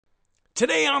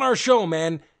Today on our show,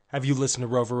 man, have you listened to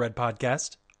Rover Red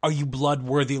Podcast? Are you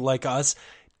blood-worthy like us?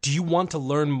 Do you want to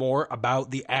learn more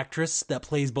about the actress that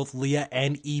plays both Leah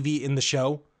and Eevie in the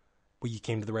show? Well, you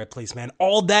came to the right place, man.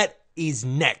 All that is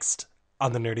next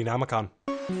on the Nerdynomicon.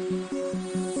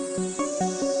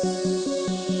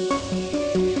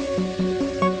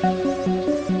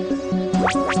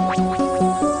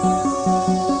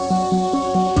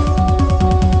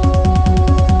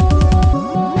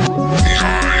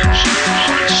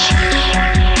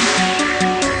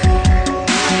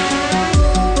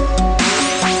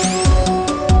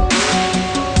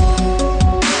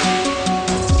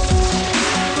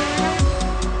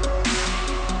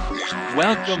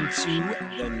 Welcome to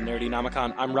the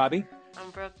Nerdynomicon. I'm Robbie.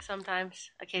 I'm Brooke sometimes,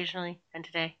 occasionally, and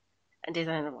today. And days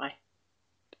I don't know why.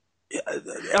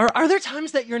 Are there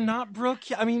times that you're not Brooke?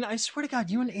 I mean, I swear to God,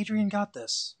 you and Adrian got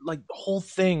this. Like, the whole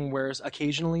thing, whereas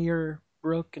occasionally you're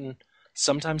Brooke and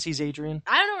sometimes he's Adrian.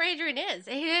 I don't know where Adrian is.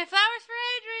 Flowers for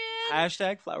Adrian!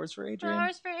 Hashtag flowers for Adrian.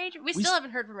 Flowers for Adrian. We still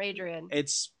haven't heard from Adrian.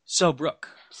 It's so Brooke.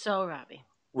 So Robbie.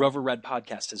 Rover Red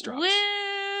Podcast has dropped. Woo!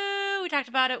 We talked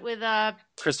about it with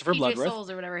Christopher PJ Bloodworth.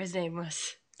 Souls or whatever his name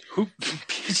was. Who?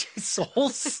 PJ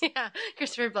Souls? Yeah,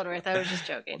 Christopher Bloodworth. I was just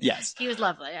joking. Yes. He was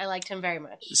lovely. I liked him very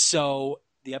much. So,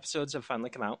 the episodes have finally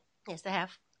come out. Yes, they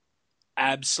have.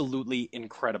 Absolutely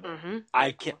incredible. Mm-hmm.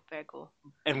 I can't. Very cool.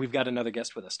 And we've got another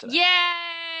guest with us today. Yay!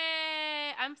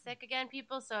 I'm sick again,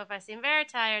 people, so if I seem very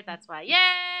tired, that's why.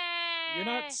 Yay! You're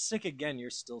not sick again,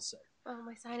 you're still sick. Oh,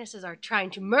 my sinuses are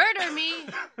trying to murder me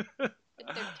with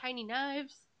their tiny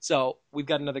knives. So, we've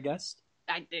got another guest.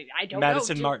 I don't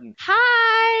Madison know. Martin.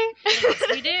 Hi! Yes,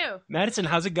 we do. Madison,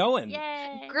 how's it going?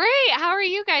 Yay. Great! How are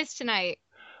you guys tonight?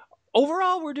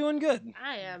 Overall, we're doing good.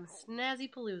 I am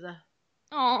Snazzy Palooza.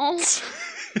 Oh,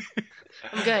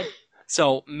 I'm good.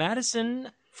 So,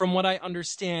 Madison, from what I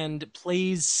understand,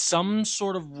 plays some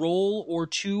sort of role or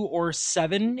 2 or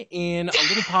 7 in a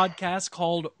little podcast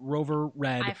called Rover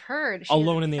Red. I've heard she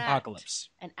Alone is, in the fact, Apocalypse.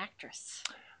 an actress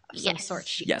of some Yes. sort.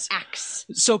 She Yes. acts.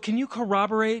 So, can you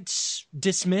corroborate,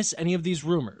 dismiss any of these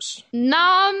rumors?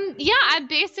 yeah, I'm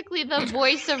basically the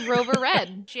voice of Rover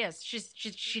Red. She is.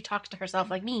 She talks to herself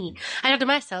like me. I talk to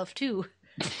myself too.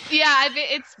 Yeah,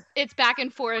 it's back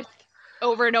and forth,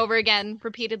 over and over again,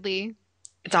 repeatedly.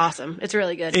 It's awesome. It's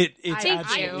really good. It's Thank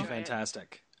absolutely you.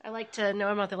 fantastic. I like to know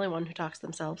I'm not the only one who talks to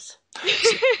themselves.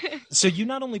 So you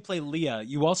not only play Leah,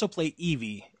 you also play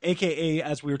Eevie, a.k.a.,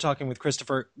 as we were talking with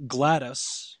Christopher,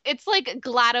 GLaDOS. It's like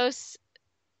GLaDOS,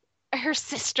 her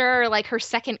sister, like her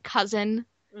second cousin,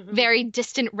 Mm-hmm. very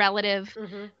distant relative.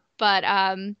 Mm-hmm. But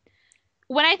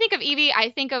when I think of Eevie, I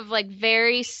think of like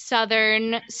very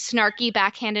southern, snarky,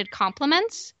 backhanded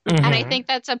compliments. And I think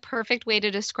that's a perfect way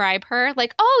to describe her.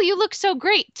 Like, oh, you look so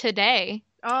great today.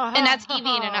 Oh, And that's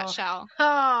Eevie in a nutshell.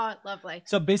 Oh, lovely.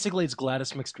 So basically it's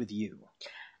GLaDOS mixed with you.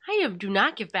 I do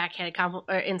not give backhanded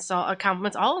compliments.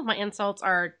 All of my insults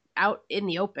are out in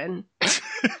the open.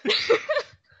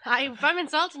 If I'm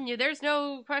insulting you, there's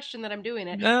no question that I'm doing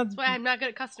it. That's why I'm not good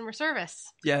at customer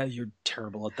service. Yeah, you're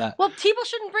terrible at that. Well, people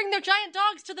shouldn't bring their giant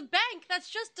dogs to the bank. That's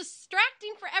just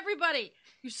distracting for everybody.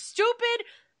 You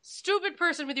stupid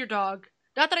person with your dog.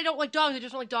 Not that I don't like dogs, I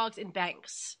just don't like dogs in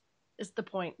banks, is the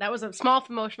point. That was a small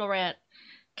emotional rant.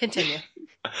 Continue.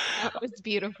 That was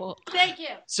beautiful. Thank you.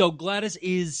 So GLaDOS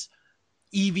is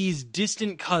Eevie's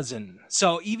distant cousin.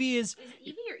 So Eevie is... Is it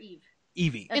Eevie or Eve?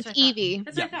 Eevie. That's It's what I thought. Eevie.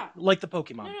 That's what I thought. Like the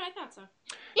Pokemon. No, I thought so.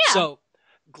 Yeah. So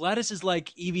GLaDOS is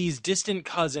like Eevie's distant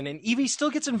cousin, and Eevie still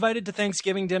gets invited to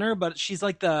Thanksgiving dinner, but she's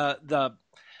like the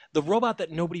robot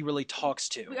that nobody really talks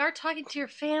to. We are talking to your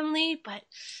family, but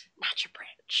not your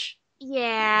branch.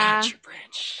 Yeah. Not your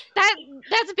branch.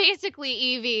 That's basically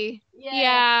Eevie.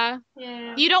 Yeah.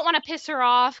 You don't want to piss her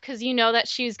off because you know that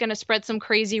she's going to spread some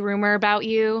crazy rumor about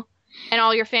you. And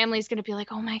all your family's going to be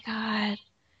like, oh my God,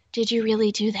 did you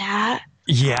really do that?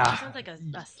 Yeah. Sounds like a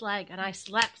slag, and I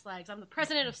slap slags. I'm the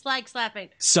president of slag slapping.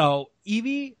 So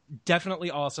Eevie,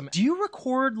 definitely awesome. Do you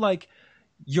record like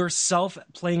yourself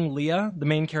playing Leah, the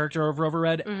main character of Rover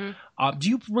Red? Mm-hmm. Do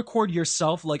you record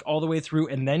yourself like all the way through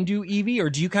and then do Eevie, or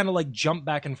do you kind of like jump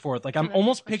back and forth? Like I'm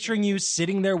almost picturing you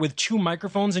sitting there with 2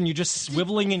 microphones and you just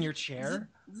swiveling in your chair.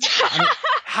 I mean,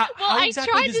 how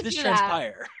exactly does this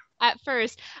transpire? At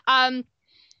first,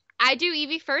 I do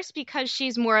Eevie first because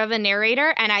she's more of a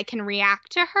narrator and I can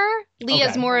react to her.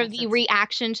 Leah's more of the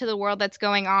reaction to the world that's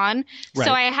going on. Right.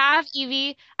 So I have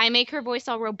Eevie, I make her voice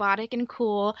all robotic and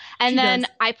cool, and then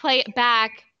I play it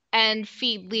back and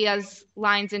feed Leah's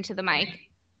lines into the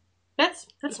mic. That's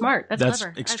smart. That's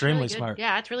clever. Extremely really smart.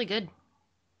 Yeah, that's really good.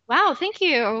 Wow, thank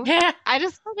you. Yeah. I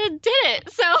just did it.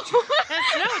 So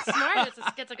No, it's smart.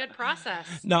 It's a good process.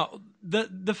 Now,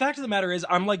 the fact of the matter is,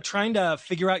 I'm like trying to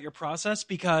figure out your process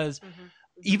because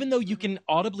even though you can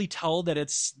audibly tell that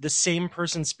it's the same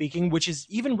person speaking, which is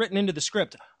even written into the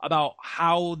script about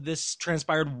how this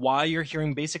transpired, why you're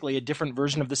hearing basically a different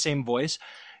version of the same voice,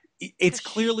 it's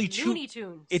clearly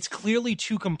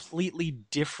two completely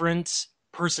different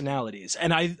personalities,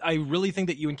 and I really think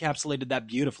that you encapsulated that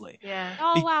beautifully. Yeah.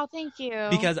 Oh wow, thank you.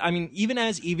 Because I mean, even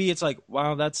as Eevie, it's like,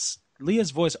 wow, that's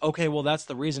Leah's voice. Okay, well, that's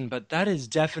the reason, but that is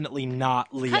definitely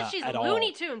not Leah because she's at all.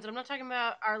 Looney Tunes, and I'm not talking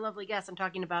about our lovely guest. I'm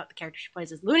talking about the character she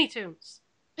plays as Looney Tunes.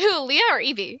 Who, Leah or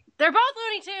Eevie? They're both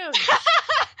Looney Tunes.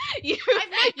 you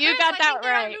got that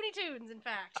right. Looney Tunes, in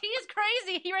fact, he is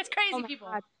crazy. He writes crazy people.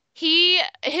 God.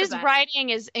 His writing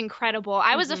is incredible.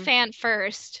 I was a fan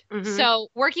first, so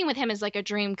working with him is like a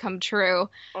dream come true.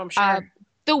 Oh, I'm sure.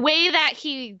 The way that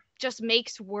he just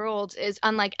makes worlds is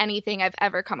unlike anything I've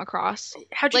ever come across.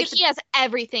 He has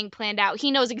everything planned out.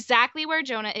 He knows exactly where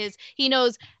Jonah is. He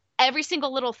knows every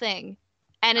single little thing.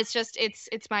 And it's just, it's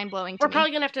mind-blowing to me. We're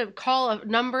probably going to have to call a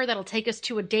number that'll take us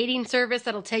to a dating service,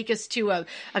 that'll take us to a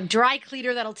dry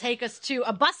cleaner, that'll take us to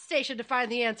a bus station to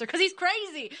find the answer, because he's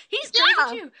crazy. He's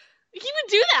crazy, too. He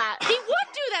would do that. He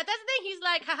would do that. That's the thing. He's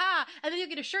like, haha. And then you'll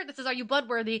get a shirt that says, "Are you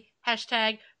bloodworthy?"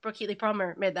 Hashtag Brooke Heatley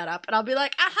Palmer made that up. And I'll be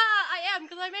like, aha, I am,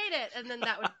 because I made it. And then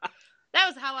that was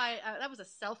how that was a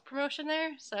self-promotion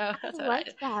there. So that's what I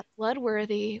did. That?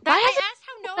 Bloodworthy. I asked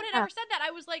how no one had ever said that.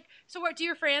 I was like, so what, do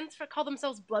your friends call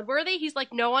themselves bloodworthy? He's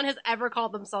like, no one has ever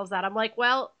called themselves that. I'm like,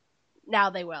 well, now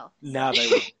they will. Now they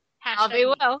will. Now they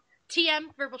will.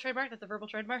 TM, verbal trademark. That's a verbal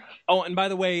trademark. Oh, and by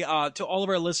the way, to all of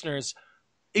our listeners,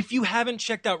 if you haven't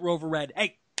checked out Rover Red,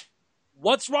 hey,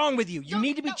 what's wrong with you? You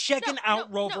need to be checking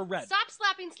out Rover Red. Stop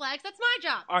slapping slags. That's my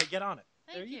job. All right, get on it.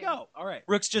 Thank There you go. All right.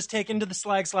 Brooke's just taken to the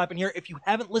slag slapping here. If you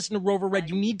haven't listened to Rover Red,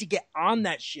 you need to get on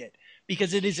that shit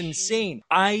because it is insane.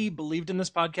 I believed in this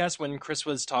podcast when Chris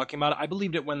was talking about it. I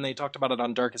believed it when they talked about it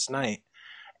on Darkest Night.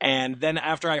 And then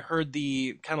after I heard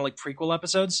the kind of like prequel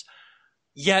episodes,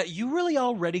 yeah, you really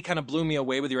already kind of blew me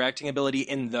away with your acting ability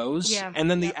in those. Yeah.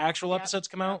 And then the actual episodes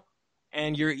come out,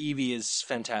 and your Eevie is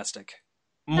fantastic.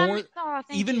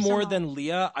 Even more than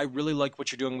Leah, I really like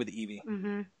what you're doing with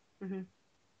Eevie.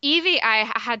 Eevie,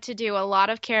 I had to do a lot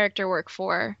of character work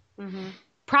for.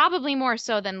 Probably more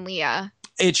so than Leah.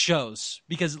 It shows,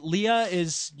 because Leah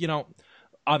is,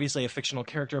 obviously a fictional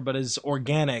character, but is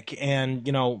organic and,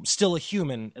 still a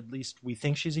human. At least we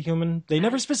think she's a human. They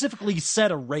never specifically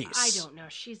said a race. I don't know.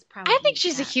 She's probably. I think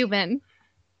she's a human.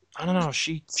 I don't know.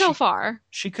 Far.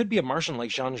 She could be a Martian like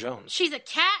Jean Jones. She's a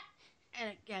cat.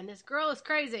 And again, this girl is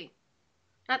crazy.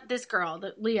 Not this girl.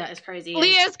 Leah is crazy.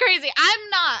 Leah is crazy. I'm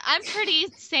not. I'm pretty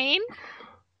sane.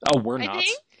 Oh, we're not. I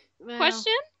think. Well,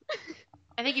 question?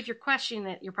 I think if you're questioning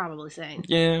it, you're probably sane.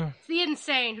 Yeah. It's the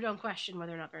insane who don't question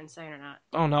whether or not they're insane or not.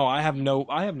 Oh no, I have no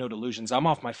delusions. I'm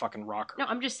off my fucking rocker. No,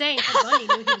 I'm just saying. Ted Bundy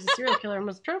knew he was a serial killer and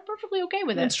was perfectly okay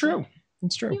with it. It's true.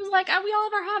 It's true. He was like, we all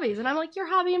have our hobbies. And I'm like, your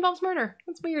hobby involves murder.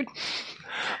 That's weird.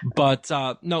 But,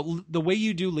 no, the way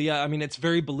you do Leah, I mean, it's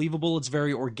very believable. It's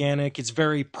very organic. It's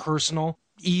very personal.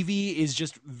 Eevie is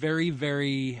just very,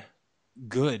 very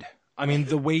good. I mean,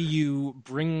 the way you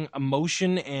bring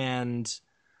emotion and,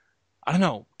 I don't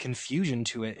know, confusion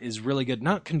to it is really good.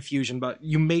 Not confusion, but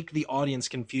you make the audience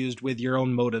confused with your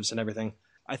own motives and everything.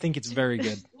 I think it's very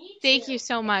good. Thank you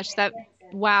so much.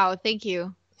 Wow, thank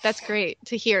you. That's great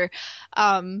to hear.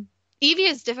 Eevie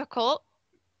is difficult.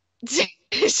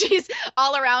 She's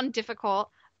all around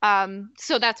difficult.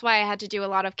 So that's why I had to do a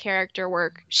lot of character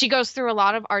work. She goes through a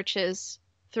lot of arches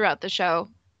throughout the show,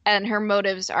 and her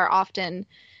motives are often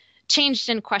changed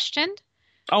and questioned.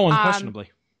 Oh, unquestionably.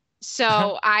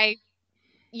 So I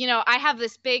have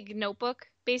this big notebook.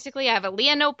 Basically, I have a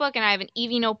Leah notebook and I have an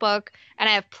Eevie notebook, and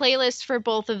I have playlists for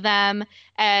both of them,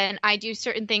 and I do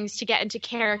certain things to get into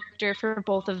character for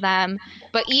both of them.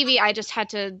 But Eevie, I just had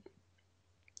to...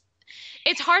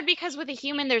 It's hard because with a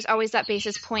human, there's always that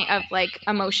basis point of, like,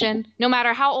 emotion. No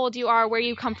matter how old you are, where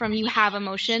you come from, you have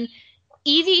emotion.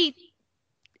 Eevie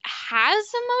has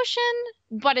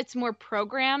emotion, but it's more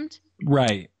programmed.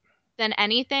 Right. Than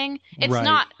anything. It's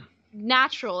not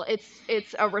natural.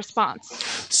 It's a response.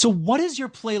 So what is your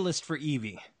playlist for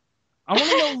Eevie? I want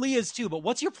to know Leah's too, but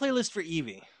what's your playlist for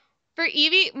Eevie? For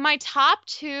Eevie, my top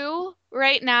 2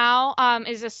 right now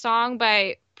is a song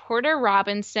by Porter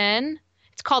Robinson.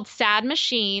 It's called Sad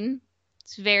Machine.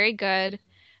 It's very good.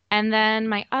 And then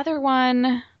my other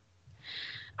one,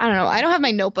 I don't know. I don't have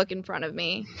my notebook in front of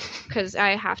me because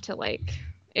I have to I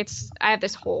have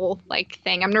this whole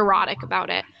thing. I'm neurotic about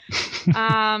it.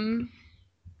 I'm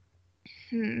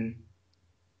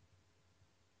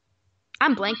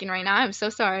blanking right now. I'm so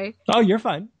sorry. Oh, you're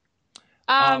fine.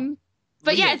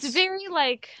 But yeah, it's very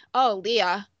like, oh,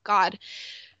 Leah, God.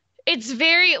 It's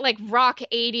very like rock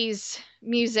 80s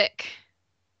music.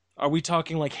 Are we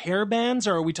talking like hair bands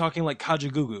or are we talking like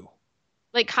Kajagoogoo?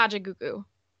 Like Kajagoogoo.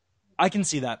 I can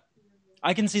see that.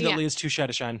 I can see that Leah's too shy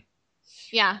to shine.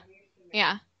 Yeah.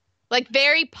 Yeah. Like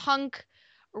very punk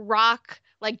rock,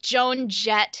 like Joan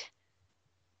Jett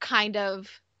kind of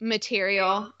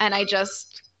material. And I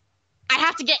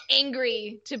have to get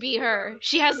angry to be her.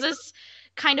 She has this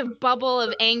kind of bubble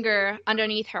of anger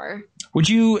underneath her. Would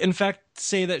you, in fact,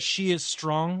 say that she is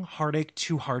strong, heartache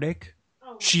to heartache?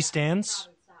 She stands?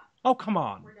 Oh, come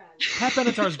on. Pat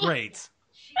Benatar's great.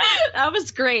 That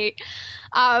was great.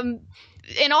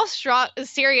 In all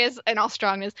seriousness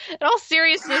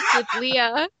with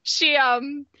Leah, she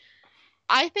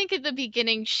I think at the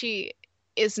beginning she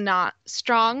is not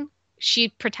strong. She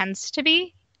pretends to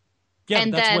be. Yeah,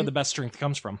 and that's where the best strength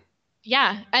comes from.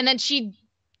 Yeah, and then she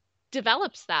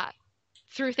develops that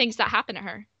through things that happen to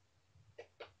her.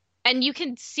 And you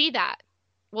can see that.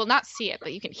 Well, not see it,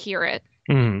 but you can hear it,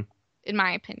 in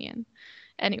my opinion.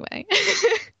 Anyway,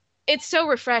 it's so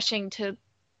refreshing to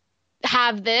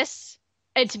have this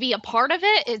and to be a part of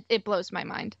it. It blows my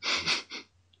mind.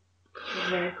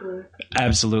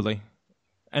 Absolutely.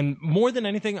 And more than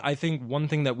anything, I think one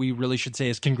thing that we really should say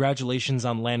is congratulations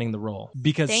on landing the role.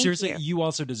 Because seriously, you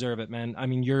also deserve it, man. I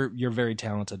mean, you're very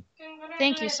talented.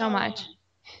 Thank you so much.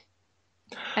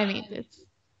 I mean, it's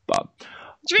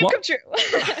dream come true.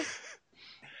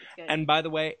 And by the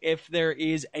way, if there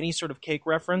is any sort of cake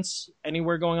reference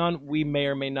anywhere going on, we may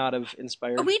or may not have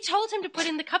inspired. We told him to put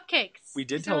in the cupcakes. We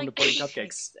did tell him to put in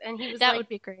cupcakes. And he was that would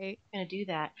be great. Gonna do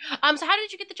that. So how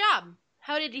did you get the job?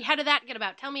 How did that get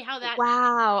about? Tell me how that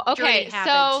Okay, happened.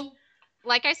 So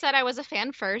like I said, I was a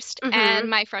fan first, and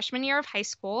my freshman year of high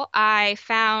school, I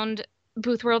found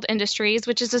Booth World Industries,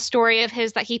 which is a story of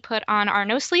his that he put on Our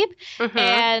No Sleep.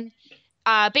 And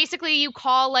basically you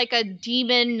call like a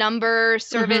demon number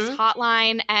service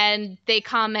hotline and they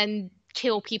come and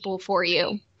kill people for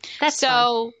you. That's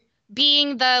so fun.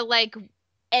 Being the like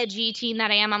edgy teen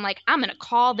that I am, I'm like, I'm going to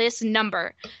call this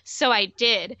number. So I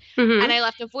did. And I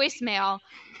left a voicemail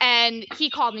and he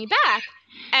called me back.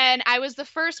 And I was the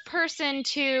first person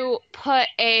to put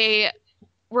a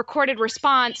recorded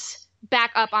response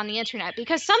back up on the internet,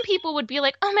 because some people would be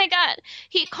like, oh my God,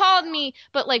 he called me,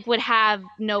 but like would have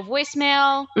no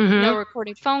voicemail, no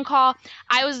recorded phone call.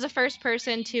 I was the first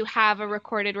person to have a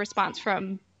recorded response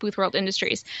from Booth World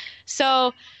Industries.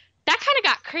 So that kind of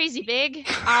got crazy big.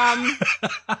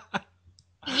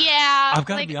 Yeah. I've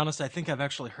got to be honest, I think I've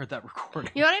actually heard that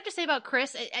recording. You know what I have to say about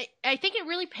Chris? I think it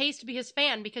really pays to be his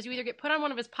fan, because you either get put on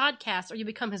one of his podcasts or you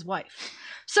become his wife.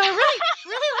 So it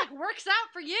really like works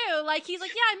out for you. Like he's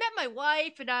like, yeah, I met my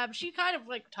wife and she kind of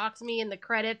like talks to me in the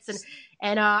credits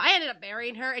and I ended up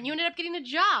marrying her and you ended up getting a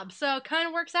job. So it kind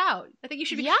of works out. I think you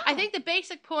should be. Yeah. I think the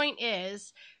basic point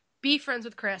is be friends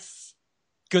with Chris.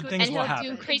 Good things will happen. And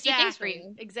he'll do crazy things for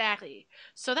you. Exactly.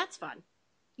 So that's fun.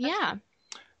 Yeah.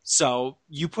 So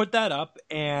you put that up,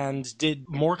 and did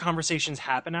more conversations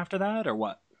happen after that, or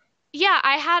what? Yeah,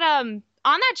 I had on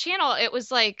that channel, it was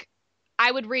like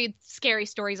I would read scary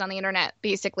stories on the internet,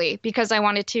 basically, because I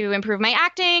wanted to improve my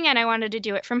acting and I wanted to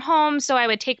do it from home. So I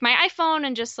would take my iPhone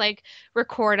and just like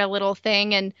record a little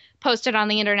thing and post it on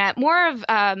the internet, more of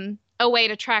a way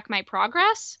to track my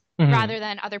progress rather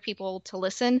than other people to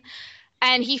listen.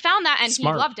 And he found that and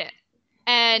Smart. He loved it.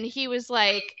 And he was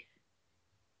like,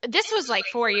 this was like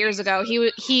 4 years ago.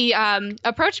 He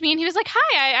approached me and he was like,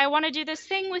 hi, I want to do this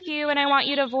thing with you and I want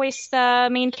you to voice the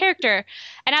main character.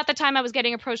 And at the time I was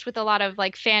getting approached with a lot of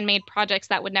like fan-made projects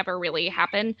that would never really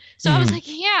happen. So I was like,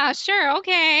 yeah, sure,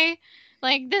 okay.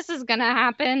 Like this is going to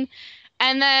happen.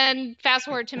 And then fast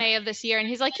forward to May of this year and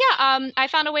he's like, yeah, I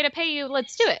found a way to pay you.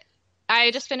 Let's do it. I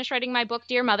just finished writing my book,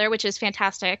 Dear Mother, which is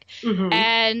fantastic.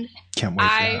 And can't wait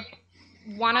I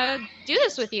want to do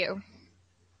this with you.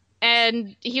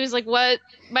 And he was like, what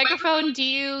microphone do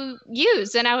you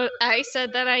use? And I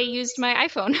said that I used my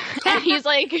iPhone. And he's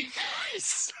like, yeah,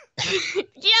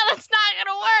 that's not going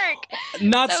to work.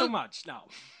 Not so much, no.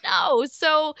 No.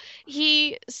 So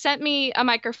he sent me a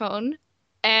microphone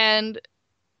and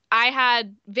I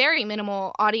had very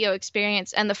minimal audio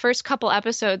experience. And the first couple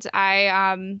episodes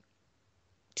I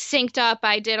synced up.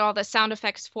 I did all the sound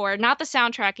effects for, not the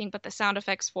soundtracking, but the sound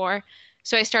effects for.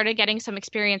 So I started getting some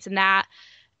experience in that.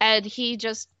 And he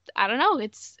just, I don't know,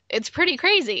 it's pretty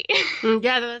crazy.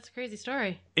 Yeah, that's a crazy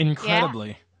story. Incredibly.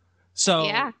 Yeah.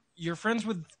 So you're friends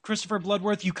with Christopher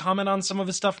Bloodworth. You comment on some of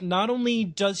his stuff. Not only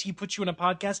does he put you in a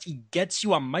podcast, he gets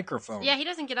you a microphone. Yeah, he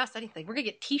doesn't get us anything. We're going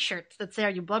to get t-shirts that say, are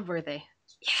you Bloodworthy?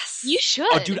 Yes. You should.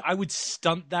 Oh, dude, I would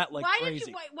stunt that like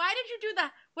crazy. Why did you do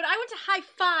that? When I went to high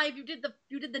five, you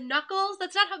did the knuckles.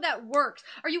 That's not how that works.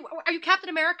 Are you Captain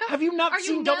America? Have you not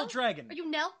seen Double Dragon? Are you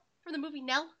Nell from the movie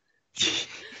Nell?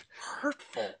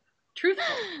 Hurtful.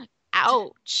 Truthful.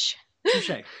 Ouch.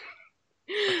 Touche.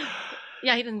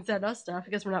 Yeah, he didn't send us stuff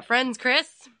because we're not friends, Chris.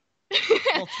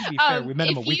 Well, to be fair, we met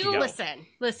him a week ago.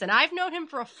 Listen, I've known him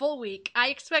for a full week. I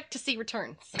expect to see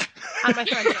returns on my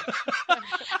friendship.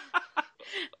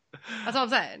 That's all I'm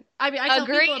saying. I mean, I tell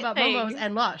people about Momos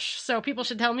and Lush, so people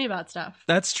should tell me about stuff.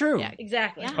 That's true. Yeah,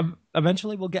 exactly. Yeah.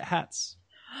 Eventually, we'll get hats.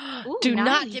 Ooh, do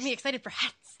not get me excited for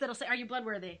hats that'll say, "Are you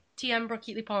bloodworthy?" TM Brooke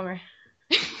Heatley Palmer.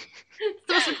 It's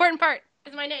the most important part.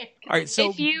 Is my name. All right,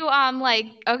 so if you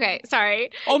okay,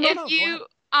 sorry. Oh no, if you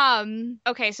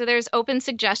okay, so there's open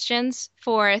suggestions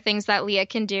for things that Leah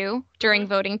can do during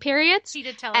voting periods. She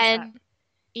did tell us that.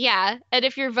 Yeah, and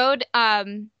if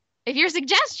your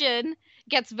suggestion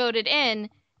gets voted in,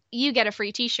 you get a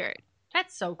free t-shirt.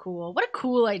 That's so cool. What a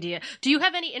cool idea. Do you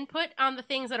have any input on the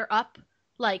things that are up?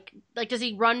 Like does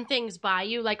he run things by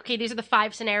you? Like, okay, these are the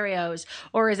 5 scenarios,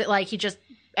 or is it like he just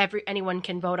anyone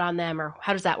can vote on them, or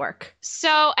how does that work?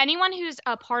 So anyone who's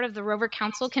a part of the Rover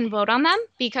Council can vote on them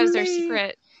because they're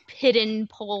secret, hidden,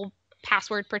 poll,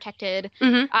 password protected.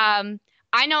 Mm-hmm.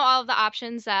 I know all of the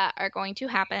options that are going to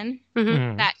happen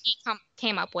that he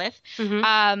came up with.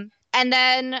 Mm-hmm. And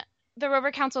then the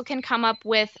Rover Council can come up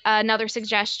with another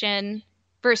suggestion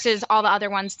versus all the other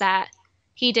ones that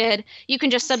he did. You can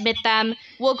just submit them.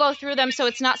 We'll go through them so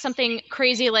it's not something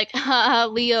crazy like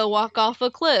Leah walk off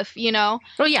a cliff, you know?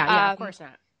 Oh, yeah, of course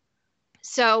not.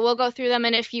 So we'll go through them,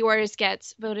 and if yours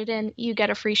gets voted in, you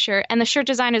get a free shirt. And the shirt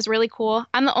design is really cool.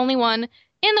 I'm the only one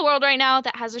in the world right now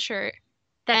that has a shirt.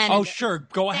 Sure.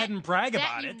 Go ahead and brag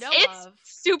about it. It's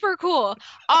super cool.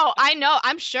 Oh, I know.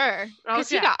 I'm sure. Because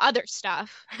he got other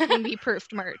stuff when we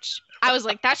proofed merch. I was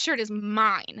like, that shirt is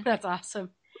mine. That's awesome.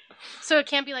 So it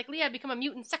can't be like, Leah, become a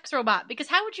mutant sex robot. Because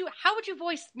how would you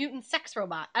voice mutant sex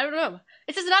robot? I don't know.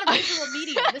 This is not a visual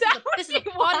medium. This is a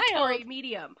auditory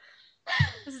medium.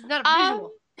 This is not a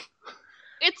visual.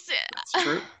 It's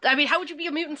true. I mean, how would you be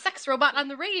a mutant sex robot on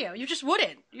the radio? You just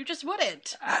wouldn't.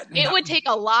 It would take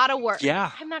a lot of work. Yeah.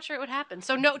 I'm not sure it would happen.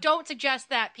 So no, don't suggest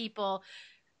that, people,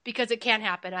 because it can't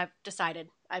happen. I've decided.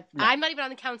 I'm not even on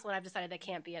the council, and I've decided that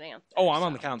can't be an answer. Oh, I'm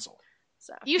on the council.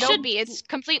 So you should be. It's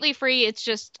completely free. It's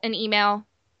just an email.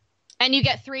 And you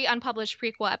get 3 unpublished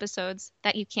prequel episodes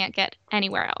that you can't get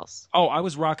anywhere else. Oh, I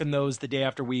was rocking those the day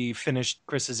after we finished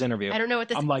Chris's interview. I don't know what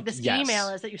this email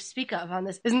is that you speak of on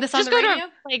this. Isn't this just on the radio?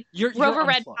 Go to,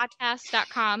 like,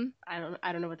 roverredpodcast.com.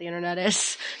 I don't know what the internet is.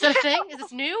 Is that a thing? Is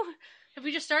this new? Have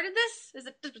we just started this? Is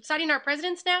it deciding our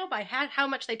presidents now by how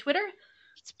much they Twitter?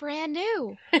 It's brand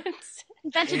new. It's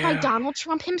invented by Donald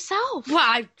Trump himself. Well,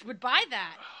 I would buy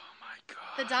that.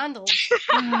 The Donald.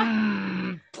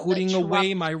 Putting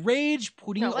away my rage.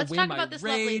 Let's talk about this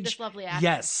lovely actress.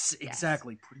 Yes,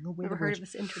 exactly. Putting away Never the heard rage. of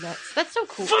this internet. That's so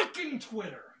cool. Fucking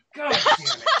Twitter. God damn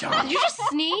it, Don. Did you just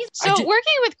sneeze? So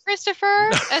working with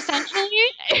Christopher, essentially,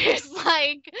 is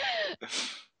like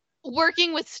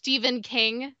working with Stephen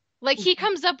King. Like, he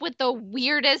comes up with the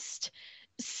weirdest,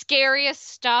 scariest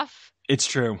stuff. It's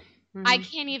true. I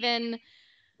can't even...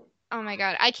 Oh my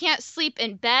god, I can't sleep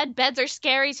in bed. Beds are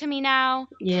scary to me now.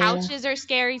 Yeah. Couches are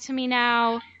scary to me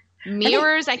now.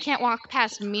 Mirrors, I can't walk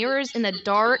past mirrors in the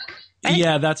dark.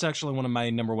 Yeah, that's actually one of my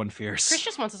number one fears. Chris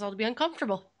just wants us all to be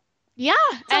uncomfortable. Yeah,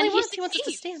 and he wants us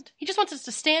to stand. He just wants us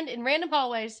to stand in random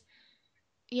hallways.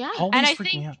 Yeah, hallways and I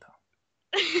freak me out,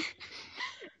 though.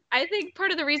 I think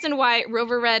part of the reason why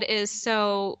Rover Red is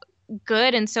so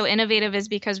good and so innovative is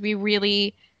because we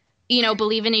really,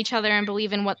 believe in each other and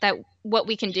believe in what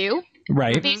we can do.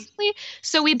 Right. Basically.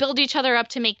 So we build each other up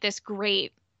to make this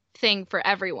great thing for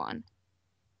everyone.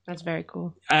 That's very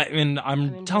cool.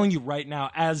 I'm telling you right now,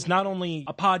 as not only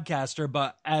a podcaster,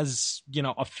 but as,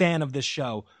 a fan of this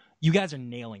show, you guys are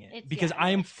nailing it. Because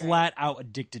I am flat out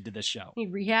addicted to this show. You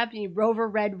need rehab? You need Rover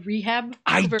Red Rehab?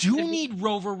 I do need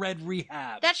Rover Red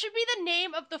Rehab. That should be the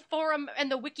name of the forum and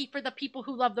the wiki for the people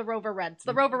who love the Rover Reds.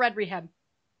 The Rover Red Rehab.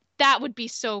 That would be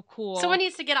so cool. Someone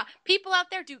needs to get on. People out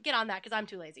there, get on that, because I'm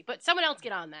too lazy. But someone else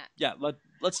get on that. Yeah,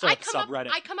 let's start the subreddit.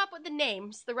 I come up with the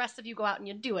names. The rest of you go out and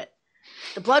you do it.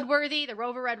 The Bloodworthy, the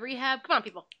Rover Red Rehab. Come on,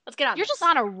 people. Let's get on. You're just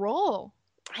on a roll.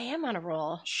 I am on a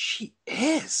roll. She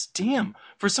is. Damn.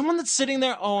 For someone that's sitting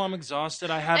there, I'm exhausted.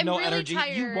 I have no really energy.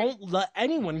 Tired. You won't let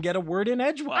anyone get a word in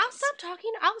edgewise. I'll stop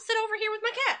talking. I'll sit over here with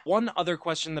my cat. One other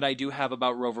question that I do have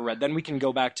about Rover Red, then we can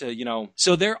go back to,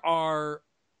 so there are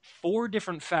 4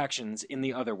 different factions in the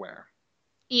Otherware.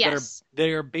 Yes.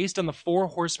 They're based on the 4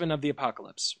 horsemen of the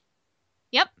apocalypse.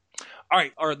 Yep. All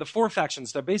right, are the four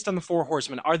factions, they're based on the four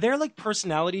horsemen. Are there like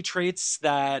personality traits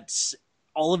that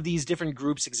all of these different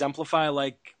groups exemplify?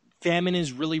 Like famine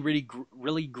is really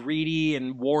greedy,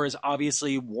 and war is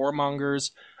obviously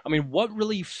warmongers. I mean, what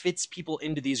really fits people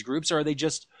into these groups? Or are they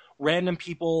just random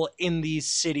people in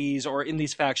these cities or in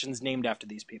these factions named after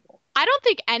these people? I don't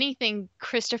think anything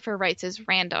Christopher writes is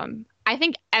random. I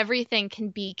think everything can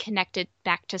be connected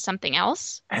back to something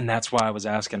else. And that's why I was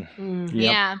asking. Yep.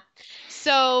 Yeah.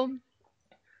 So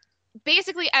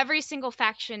basically every single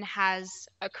faction has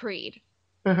a creed.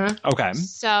 Okay.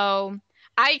 So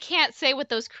I can't say what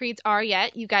those creeds are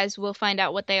yet. You guys will find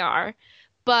out what they are.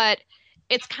 But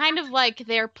it's kind of like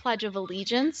their pledge of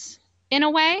allegiance in a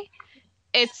way.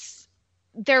 It's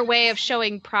their way of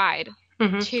showing pride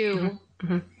to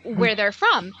where they're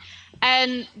from.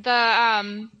 And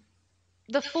the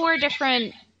four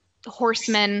different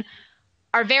horsemen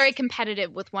are very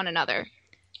competitive with one another.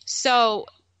 So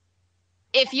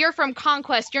if you're from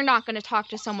Conquest, you're not going to talk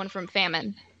to someone from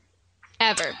Famine.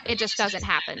 Ever. It just doesn't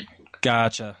happen.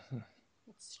 Gotcha.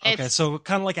 Okay, so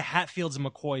kind of like a Hatfields and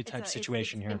McCoy type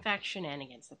situation here. In fact,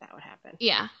 shenanigans that would happen.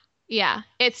 Yeah. Yeah.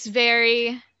 It's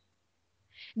very...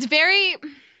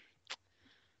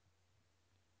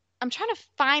 I'm trying to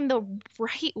find the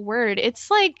right word. It's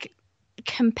like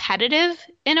competitive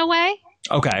in a way.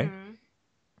 Okay.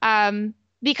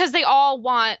 Because they all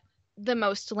want the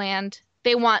most land.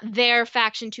 They want their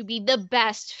faction to be the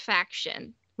best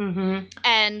faction.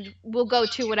 And will go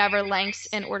to whatever lengths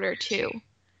in order to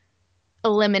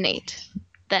eliminate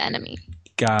the enemy.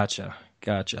 Gotcha.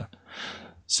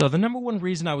 So the number one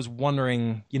reason I was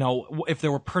wondering, if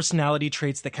there were personality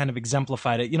traits that kind of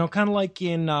exemplified it, kind of like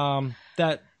in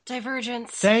that...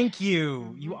 Divergence. Thank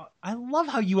you. I love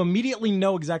how you immediately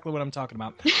know exactly what I'm talking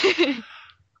about.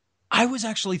 I was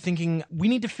actually thinking we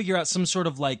need to figure out some sort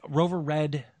of like Rover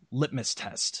Red litmus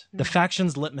test, the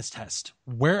faction's litmus test,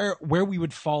 where we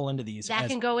would fall into these. That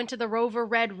can go into the Rover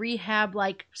Red rehab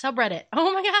like subreddit.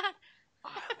 Oh my god.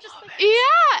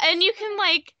 Yeah, and you can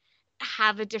like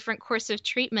have a different course of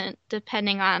treatment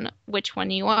depending on which one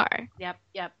you are. Yep.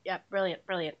 Brilliant.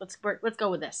 Let's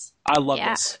go with this. I love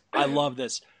this. I love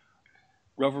this.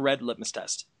 Rover Red litmus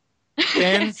test.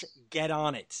 Fans, get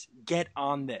on it. Get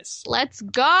on this. Let's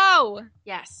go.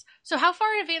 Yes. So how far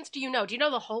in advance do you know? Do you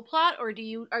know the whole plot, or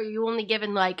are you only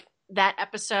given like that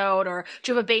episode, or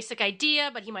do you have a basic idea,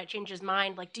 but he might change his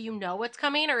mind? Like, do you know what's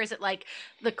coming, or is it like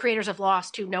the creators of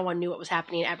Lost who no one knew what was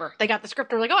happening ever? They got the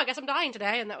script and were like, oh, I guess I'm dying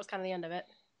today, and that was kind of the end of it.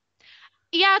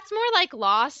 Yeah, it's more like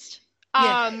Lost.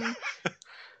 Yeah.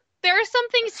 There are some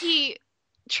things he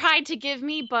tried to give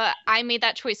me, but I made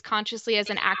that choice consciously as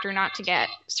an actor not to get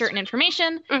certain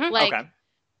information, like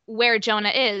where Jonah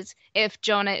is, if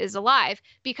Jonah is alive,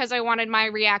 because I wanted my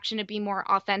reaction to be more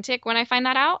authentic when I find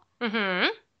that out.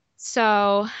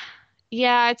 So,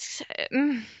 yeah,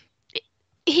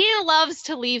 he loves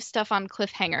to leave stuff on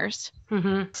cliffhangers.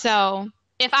 So,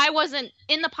 if I wasn't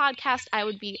in the podcast, I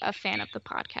would be a fan of the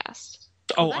podcast.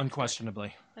 Oh,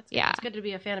 unquestionably. That's good. It's good to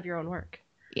be a fan of your own work.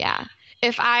 Yeah.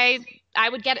 If I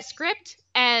would get a script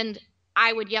and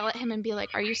I would yell at him and be like,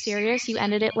 are you serious? You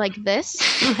ended it like this?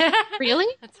 Really?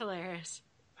 That's hilarious.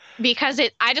 Because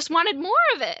I just wanted more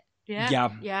of it.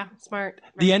 Yeah. Smart.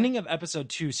 The ending of episode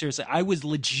 2, seriously, I was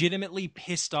legitimately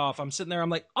pissed off. I'm sitting there, I'm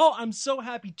like, oh, I'm so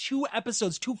happy. 2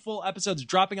 full episodes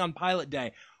dropping on pilot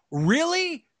day.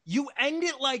 Really? You end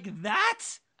it like that?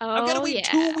 I've got to wait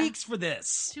 2 weeks for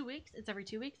this. 2 weeks? It's every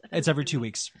 2 weeks? It's every 2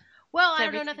 weeks. Well, I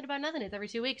don't know nothing about nothing. It's every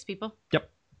 2 weeks, people. Yep.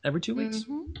 Every 2 weeks.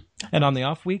 And on the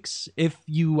off weeks, if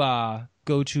you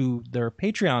go to their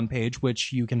Patreon page,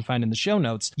 which you can find in the show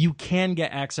notes, you can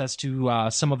get access to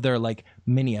some of their like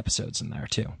mini episodes in there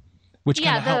too, which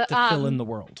kind of help to fill in the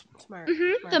world. Smart.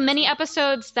 The mini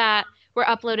episodes that were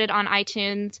uploaded on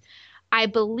iTunes, I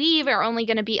believe, are only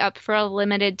going to be up for a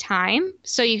limited time,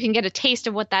 so you can get a taste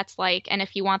of what that's like. And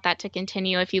if you want that to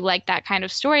continue, if you like that kind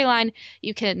of storyline,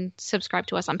 you can subscribe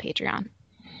to us on Patreon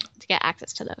to get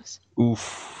access to those.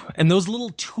 Oof. And those little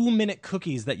 2-minute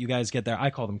cookies that you guys get there, I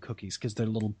call them cookies because they're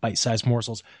little bite-sized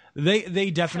morsels.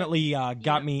 They definitely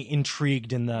got me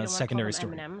intrigued in the secondary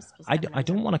story. I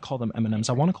don't want to call them M&Ms.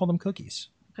 I want to call them cookies.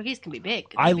 Cookies can be big.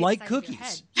 I like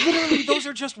cookies. Literally, those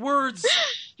are just words.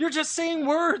 You're just saying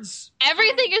words.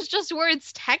 Everything is just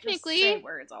words, technically. Just say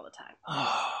words all the time.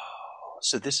 Oh,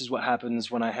 so this is what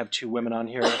happens when I have 2 women on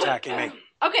here attacking me.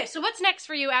 Okay, so what's next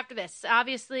for you after this?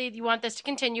 Obviously, you want this to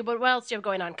continue, but what else do you have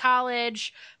going on?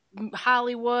 College,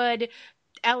 Hollywood,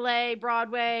 LA,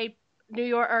 Broadway, New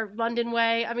York, or London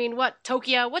way? I mean, what?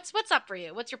 Tokyo? What's up for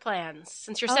you? What's your plans?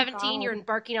 Since you're 17, you're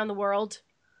embarking on the world.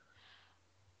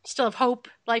 Still have hope.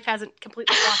 Life hasn't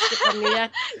completely lost it on me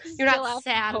yet. You're Still not have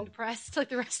sad hope. and depressed like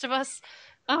the rest of us.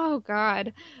 Oh,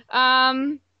 God.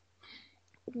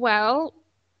 Well,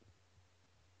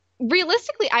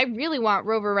 realistically, I really want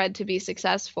Rover Red to be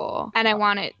successful, and I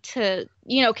want it to,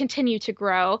 continue to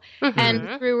grow. Mm-hmm.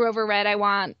 And through Rover Red, I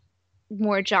want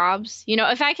more jobs.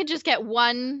 If I could just get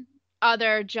one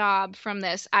other job from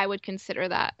this, I would consider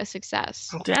that a success.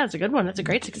 Yeah, that's a good one. That's a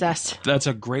great success. That's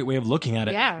a great way of looking at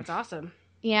it. Yeah, it's awesome.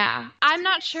 Yeah. I'm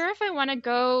not sure if I want to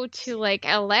go to like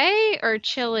LA or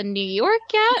chill in New York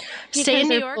yet. Stay in New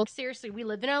they're York. both- Seriously, we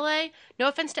live in LA. No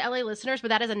offense to LA listeners, but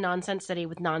that is a nonsense city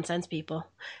with nonsense people.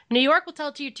 New York will tell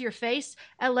it to you to your face.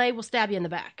 LA will stab you in the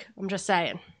back. I'm just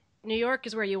saying. New York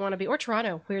is where you want to be. Or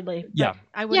Toronto, weirdly. Yeah.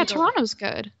 Toronto's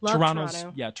good. Love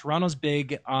Toronto. Toronto's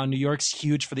big. New York's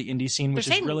huge for the indie scene, which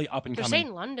is really up and They're coming.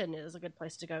 saying London is a good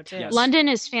place to go too. Yes. London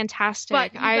is fantastic.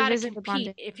 But you I gotta visited compete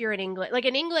London. if you're in England. Like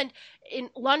in England, in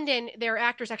London, their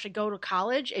actors actually go to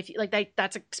college. If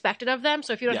that's expected of them.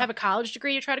 So if you don't have a college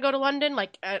degree, you try to go to London,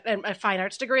 like a fine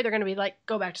arts degree, they're going to be like,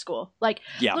 go back to school. Like,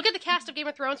 look at the cast of Game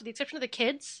of Thrones, with the exception of the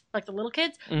kids, like the little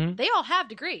kids. Mm-hmm. They all have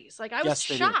degrees. Like I was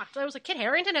shocked. I was like, Kit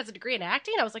Harington has a degree in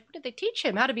acting. I was like, what did they teach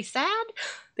him? How to be sad?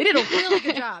 They did a really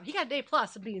good job. He got an A+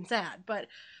 of being sad, but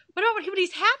when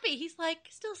he's happy, he's like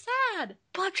still sad.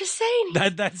 But I'm just saying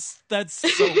that's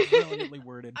so brilliantly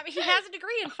worded. I mean, he has a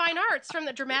degree in fine arts from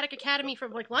the Dramatic Academy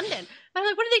from like London. And I'm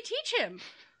like, what did they teach him?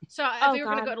 So if you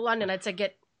were going to go to London, I'd say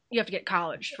you have to get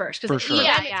college first. For sure.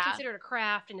 It's considered a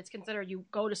craft, and it's considered you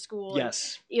go to school.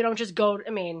 Yes. You don't just go.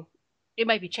 I mean, it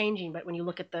might be changing, but when you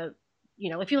look at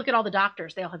if you look at all the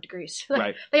doctors, they all have degrees.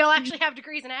 Right. They all actually have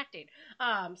degrees in acting.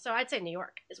 So I'd say New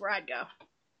York is where I'd go.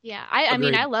 Yeah, I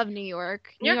mean, I love New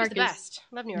York. New York is the best.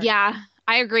 Love New York. Yeah,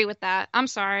 I agree with that. I'm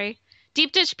sorry.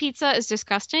 Deep dish pizza is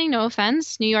disgusting. No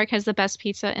offense. New York has the best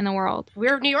pizza in the world.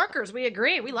 We're New Yorkers. We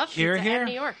agree. We love pizza in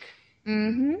New York.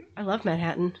 Mm-hmm. I love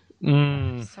Manhattan.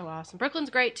 So awesome. Brooklyn's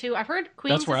great too. I've heard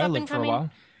Queens That's where is I up lived and for a coming. while.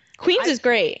 Queens is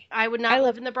great. I would not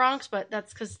live in the Bronx, but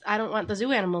that's because I don't want the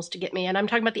zoo animals to get me. And I'm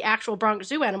talking about the actual Bronx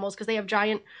zoo animals because they have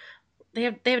They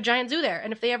have a giant zoo there,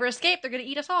 and if they ever escape, they're going to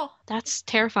eat us all. That's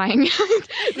terrifying.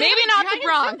 Maybe not the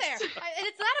Bronx. And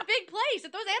it's not a big place.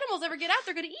 If those animals ever get out,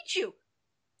 they're going to eat you.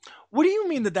 What do you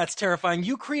mean that's terrifying?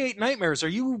 You create nightmares, or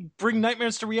you bring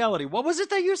nightmares to reality. What was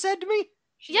it that you said to me?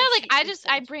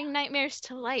 I bring nightmares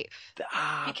to life.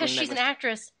 Because she's an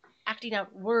actress acting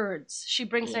out words. She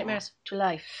brings nightmares to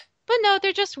life. But no,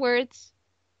 they're just words.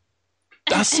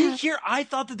 See here, I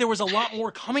thought that there was a lot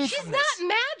more coming from this. She's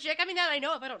not magic. I mean, that I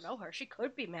know if I don't know her. She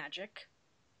could be magic.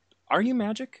 Are you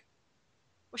magic?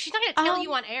 Well, she's not going to tell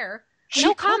you on air. She No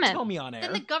could comment. tell me on air.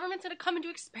 Then the government's going to come and do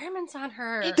experiments on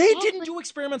her. They didn't do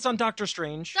experiments on Doctor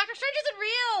Strange. Doctor Strange isn't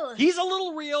real. He's a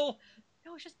little real.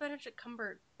 No, it's just Benedict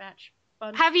Cumberbatch.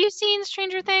 Fun. Have you seen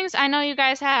Stranger Things? I know you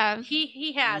guys have.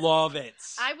 He has. Love it.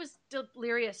 I was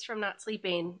delirious from not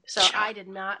sleeping, so I did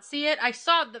not see it. I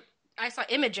saw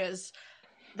images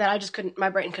that I just couldn't. My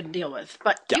brain couldn't deal with.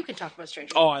 But you can talk about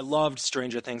Stranger Things. Oh, I loved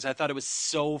Stranger Things. I thought it was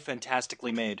so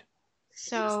fantastically made.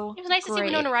 So it was nice to see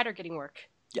Winona Ryder getting work.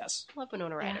 Yes, I love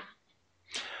Winona Ryder.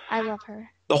 I love her.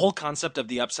 The whole concept of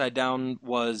the Upside Down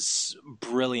was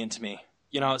brilliant to me.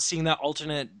 You know, seeing that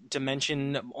alternate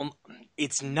dimension,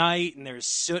 it's night and there's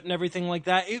soot and everything like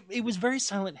that. It was very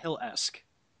Silent Hill-esque.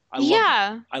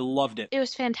 I loved it. It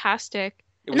was fantastic.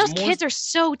 And those kids are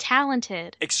so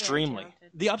talented. Extremely.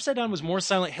 The Upside Down was more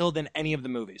Silent Hill than any of the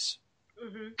movies.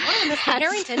 Mm-hmm. One of them has Kit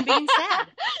Harington being sad.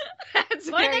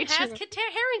 That's One of very them has true. Kit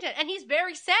Harington, and he's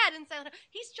very sad in Silent Hill.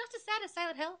 He's just as sad as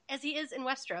Silent Hill as he is in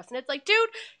Westeros. And it's like, dude,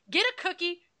 get a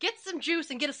cookie, get some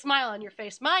juice, and get a smile on your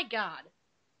face. My God.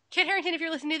 Kit Harington, if you're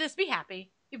listening to this, be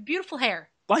happy. You have beautiful hair.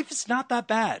 Life is not that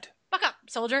bad. Buck up,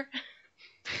 soldier.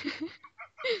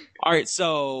 All right,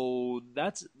 so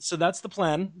that's the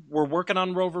plan. We're working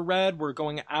on Rover Red. We're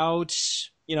going out,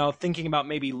 thinking about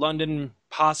maybe London,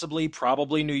 possibly,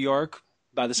 probably New York,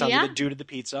 by the sound of it, due to the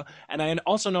pizza. And I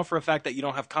also know for a fact that you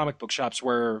don't have comic book shops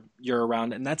where you're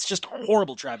around, and that's just a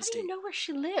horrible travesty. How do you know where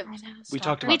she lives? We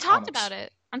talked about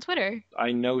it on Twitter.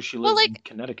 I know she lives in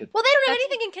Connecticut. Well, they don't have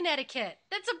anything in Connecticut.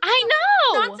 That's a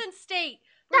nonsense state.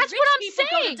 That's what I'm saying.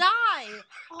 Go to die.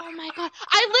 Oh my God.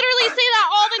 I literally say that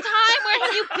all the time. Where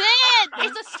have you been?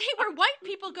 It's a state where white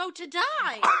people go to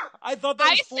die. I thought that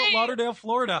was Fort Lauderdale,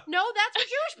 Florida. No, that's where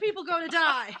Jewish people go to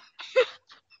die.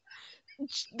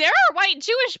 There are white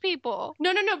Jewish people.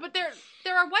 No, but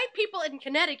there are white people in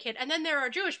Connecticut, and then there are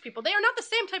Jewish people. They are not the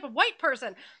same type of white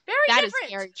person. Very different. That is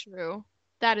very true.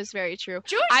 That is very true.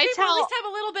 Jewish people at least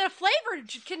have a little bit of flavor.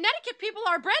 Connecticut people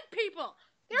are bread people.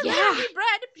 They're literally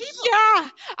bred people. Yeah.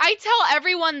 I tell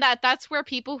everyone that that's where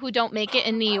people who don't make it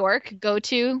in New York go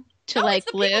to like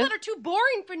it's the live. people that are too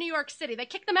boring for New York City. They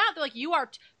kick them out. They're like, you are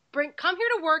come here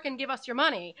to work and give us your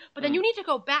money, but then you need to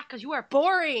go back because you are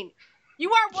boring.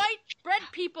 You are white bread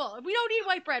people. We don't need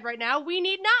white bread right now. We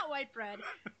need not white bread.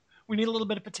 We need a little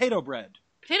bit of potato bread.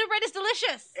 Potato bread is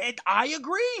delicious. I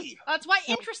agree. That's why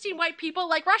interesting white people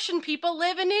like Russian people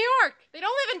live in New York. They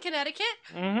don't live in Connecticut.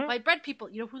 Mm-hmm. White bread people.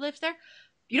 You know who lives there?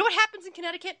 You know what happens in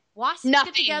Connecticut? Wasps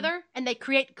get together and they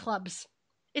create clubs.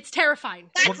 It's terrifying.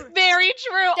 That's very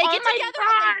true. They get together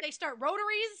and they start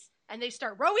rotaries and they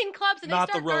start rowing clubs and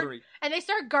they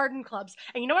start garden clubs.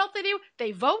 And you know what else they do?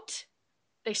 They vote.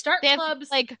 They start clubs,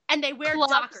 and they wear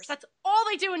dockers. That's all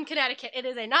they do in Connecticut. It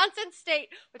is a nonsense state.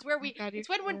 It's where it's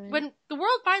when the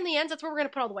world finally ends, that's where we're going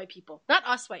to put all the white people. Not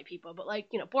us white people, but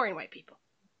boring white people.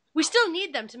 We still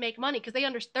need them to make money because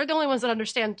they're the only ones that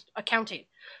understand accounting.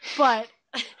 But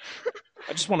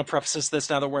I just want to preface this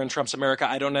now that we're in Trump's America.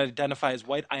 I don't identify as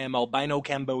white. I am albino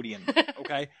Cambodian.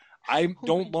 Okay?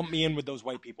 Don't lump me in with those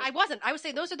white people. I wasn't. I was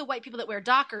saying those are the white people that wear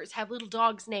dockers, have little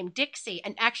dogs named Dixie,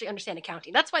 and actually understand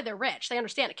accounting. That's why they're rich. They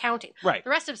understand accounting. Right. The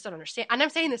rest of us don't understand. And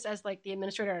I'm saying this as like the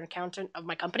administrator and accountant of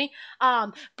my company.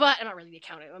 But I'm not really the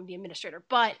accountant. I'm the administrator.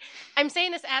 But I'm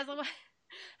saying this as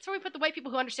that's where we put the white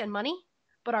people who understand money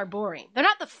but are boring. They're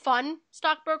not the fun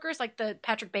stockbrokers like the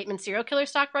Patrick Bateman serial killer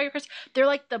stockbrokers. They're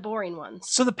like the boring ones.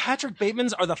 So the Patrick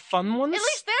Batemans are the fun ones? At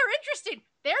least they're interesting.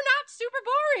 They're not super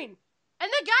boring. And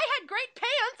the guy had great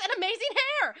pants and amazing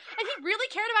hair. And he really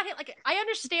cared about it. Like, I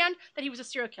understand that he was a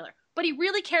serial killer, but he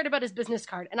really cared about his business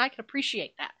card. And I can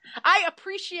appreciate that. I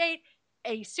appreciate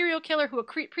a serial killer who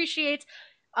appreciates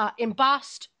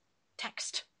embossed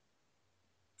text.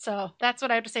 So that's what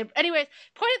I have to say. But anyways,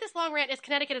 point of this long rant is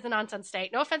Connecticut is a nonsense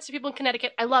state. No offense to people in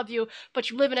Connecticut. I love you,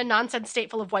 but you live in a nonsense state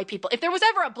full of white people. If there was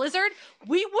ever a blizzard,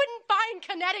 we wouldn't find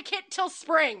Connecticut till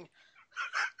spring.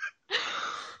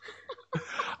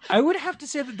 I would have to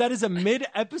say that is a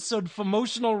mid-episode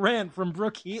femotional rant from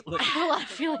Brooke Heatley. I have a lot of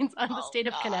feelings on the state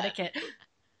of Connecticut.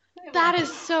 That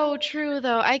is so true,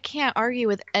 though. I can't argue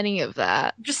with any of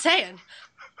that. I'm just saying.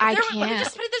 I can't. Let me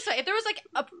just put it this way. If there was like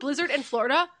a blizzard in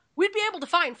Florida, we'd be able to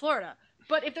find Florida.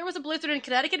 But if there was a blizzard in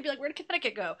Connecticut, it'd be like, where did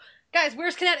Connecticut go? Guys,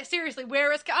 where's Connecticut? Seriously,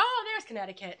 where is... Oh, there's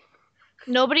Connecticut.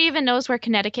 Nobody even knows where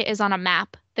Connecticut is on a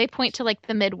map. They point to, like,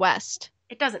 the Midwest.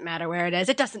 It doesn't matter where it is.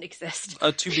 It doesn't exist.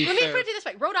 To be Let fair. me put it this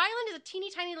way. Rhode Island is a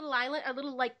teeny tiny little island, a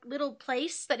little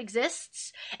place that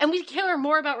exists. And we care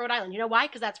more about Rhode Island. You know why?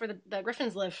 Because that's where the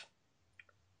Griffins live.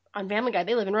 On Family Guy,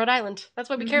 they live in Rhode Island. That's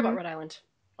why we care about Rhode Island.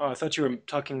 Oh, I thought you were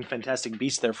talking Fantastic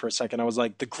Beasts there for a second. I was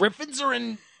like, the Griffins are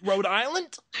in Rhode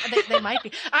Island? They might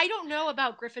be. I don't know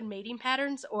about Griffin mating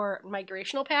patterns or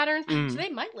migrational patterns, so they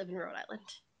might live in Rhode Island.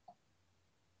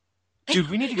 Dude,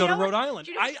 we need to go to Rhode Island.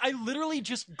 I literally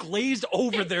just glazed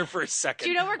over there for a second.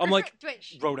 Do you know where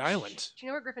Rhode Island. Do you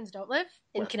know where Griffins don't live?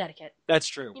 In Connecticut. That's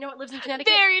true. You know what lives in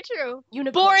Connecticut? Very true.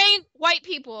 Unicorns. Boring white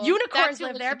people. Unicorns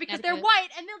live there because they're white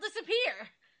and they'll disappear.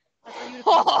 That's where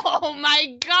unicorns live. Oh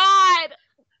my god!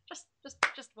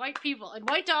 Just white people and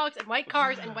white dogs and white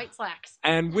cars and white slacks.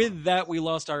 And with that, we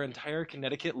lost our entire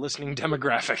Connecticut listening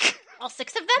demographic. All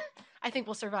 6 of them? I think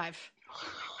we'll survive.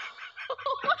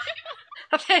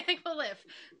 Okay, I think we'll live.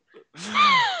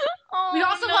 We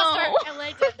also lost our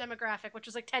LA demographic, which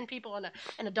was like 10 people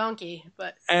and a donkey.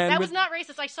 But that was not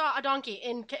racist. I saw a donkey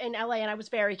in LA and I was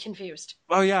very confused.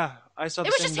 Oh, yeah. I saw the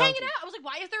It was same just donkey. hanging out. I was like,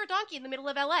 why is there a donkey in the middle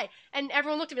of LA? And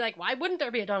everyone looked at me like, why wouldn't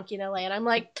there be a donkey in LA? And I'm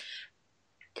like,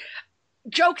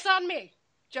 joke's on me.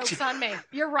 Joke's on me.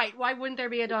 You're right. Why wouldn't there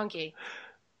be a donkey?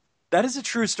 That is a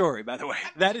true story, by the way.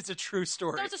 That is a true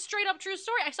story. That was a straight up true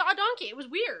story. I saw a donkey. It was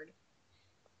weird.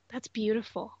 That's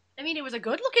beautiful. I mean, it was a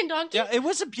good looking donkey. Yeah, it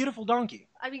was a beautiful donkey.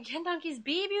 I mean, can donkeys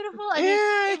be beautiful?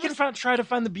 You can try to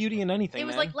find the beauty in anything. It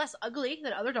was like less ugly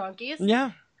than other donkeys.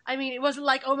 Yeah. I mean, it wasn't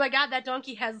like, oh my god, that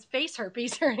donkey has face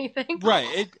herpes or anything.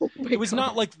 Right. It was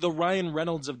not like the Ryan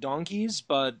Reynolds of donkeys,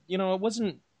 but, it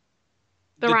wasn't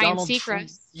the Ryan Donald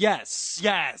Seacrest.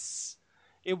 Yes.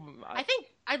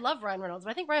 I love Ryan Reynolds,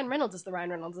 but I think Ryan Reynolds is the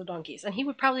Ryan Reynolds of donkeys, and he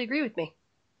would probably agree with me.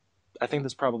 I think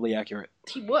that's probably accurate.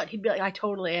 He would. He'd be like, I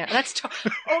totally am.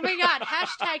 Oh my god,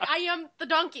 hashtag I am the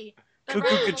donkey.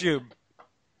 Cuckoo-ca-jube.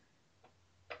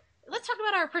 Let's talk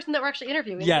about our person that we're actually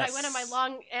interviewing. Yes. I went on my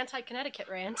long anti-Connecticut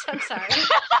rant. I'm sorry.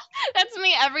 That's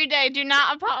me every day. Do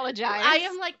not apologize.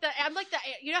 I'm like the,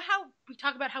 you know how we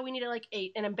talk about how we need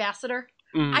an ambassador?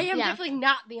 I am definitely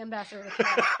not the ambassador of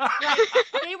Connecticut.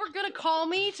 They were going to call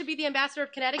me to be the ambassador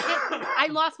of Connecticut. I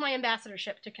lost my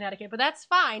ambassadorship to Connecticut, but that's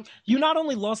fine. You not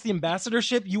only lost the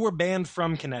ambassadorship, you were banned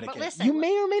from Connecticut. Listen, you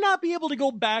may or may not be able to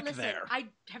go back there.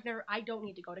 I don't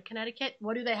need to go to Connecticut.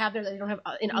 What do they have there that they don't have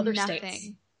in other states?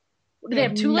 Do They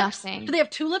have tulips? Nothing. Do they have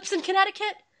tulips in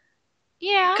Connecticut?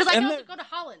 Yeah. Because I can also go to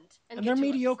Holland. And they're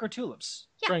mediocre tulips,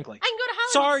 frankly. I can go to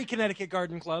Holland. Sorry, Connecticut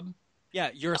Garden Club. Yeah,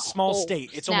 you're a small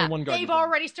state. It's only one garden They've club.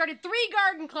 already started 3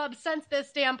 garden clubs since this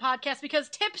damn podcast because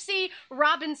Tipsy,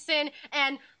 Robinson,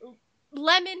 and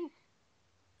Lemon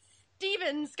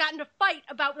Stevens got into a fight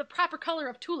about the proper color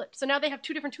of tulips. So now they have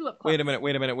 2 different tulip clubs. Wait a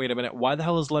minute. Why the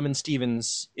hell is Lemon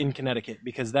Stevens in Connecticut?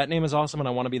 Because that name is awesome and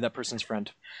I want to be that person's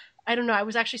friend. I don't know. I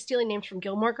was actually stealing names from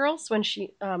Gilmore Girls when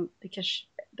because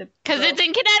it's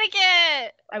in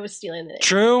Connecticut. I was stealing the name.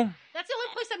 True. That's the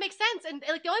only place that makes sense. And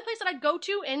like the only place that I'd go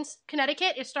to in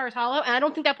Connecticut is Stars Hollow, and I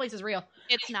don't think that place is real.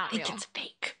 It's not real. It's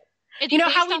fake. It's you know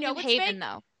based how we off know of it's Haven, fake?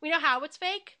 though. We know how it's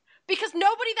fake? Because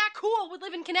nobody that cool would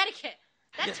live in Connecticut.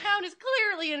 That town is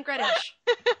clearly in Greenwich.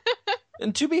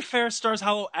 And to be fair, Stars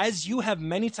Hollow, as you have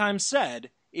many times said,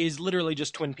 is literally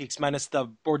just Twin Peaks minus the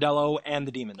bordello and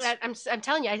the demons. I'm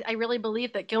telling you, I really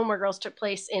believe that Gilmore Girls took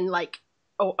place in like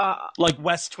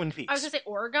West Twin Peaks. I was gonna say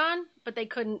Oregon, but they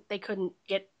couldn't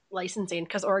get licensing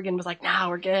because Oregon was like, nah,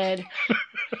 we're good.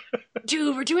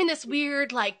 Dude, we're doing this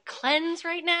weird like cleanse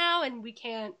right now, and we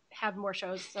can't have more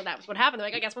shows. So that was what happened. They're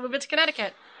like, I guess we'll move it to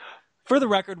Connecticut. For the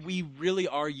record, we really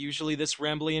are usually this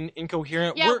rambly and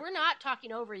incoherent. Yeah, we're not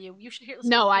talking over you. You should hear.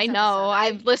 No, I know.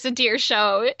 I've listened to your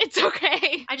show. It's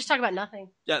okay. I just talk about nothing.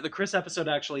 Yeah, the Chris episode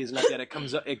actually isn't up yet.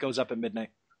 It goes up at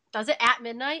midnight. Does it at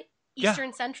midnight?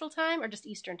 Eastern Central Time or just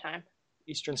Eastern Time?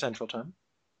 Eastern Central Time.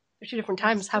 They're 2 different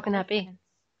times. How can that be?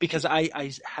 Because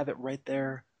I have it right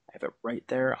there. I have it right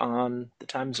there on the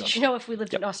time zone. Did you know if we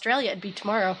lived in Australia, it'd be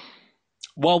tomorrow?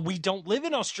 Well, we don't live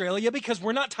in Australia because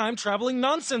we're not time-traveling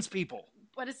nonsense people.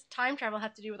 What does time travel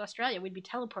have to do with Australia? We'd be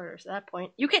teleporters at that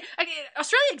point.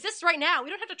 Australia exists right now. We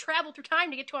don't have to travel through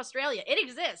time to get to Australia. It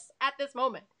exists at this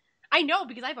moment. I know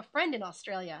because I have a friend in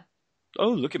Australia. Oh,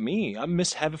 look at me. I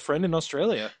have a friend in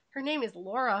Australia. Her name is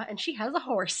Laura, and she has a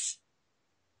horse.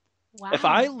 Wow. If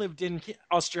I lived in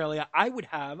Australia, I would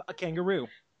have a kangaroo.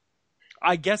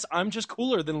 I guess I'm just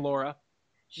cooler than Laura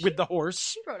with the horse.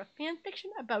 She wrote a fan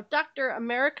fiction about Captain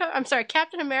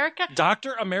America.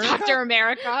 Dr. America? Dr.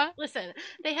 America? Listen,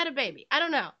 they had a baby. I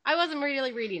don't know. I wasn't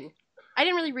really reading. I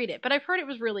didn't really read it, but I've heard it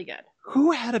was really good.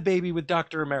 Who had a baby with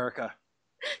Dr. America?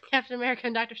 Captain America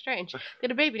and Doctor Strange. They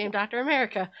had a baby named Dr.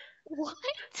 America. What?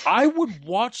 I would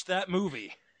watch that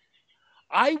movie.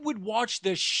 I would watch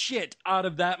the shit out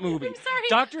of that movie. I'm sorry.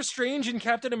 Doctor Strange and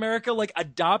Captain America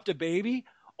adopt a baby.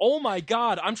 Oh my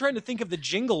God, I'm trying to think of the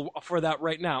jingle for that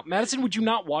right now. Madison, would you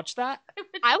not watch that?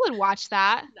 I would watch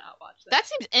that. Not watch that. That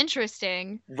seems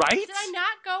interesting. Right? Did I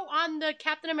not go on the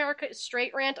Captain America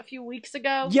straight rant a few weeks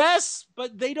ago? Yes,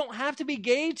 but they don't have to be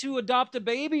gay to adopt a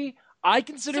baby. I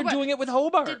considered doing it with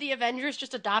Hobart. Did the Avengers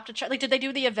just adopt a child? Did they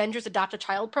do the Avengers Adopt a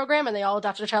Child program and they all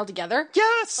adopted a child together?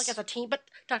 Yes! As a team? But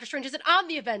Doctor Strange isn't on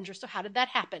the Avengers, so how did that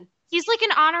happen? He's like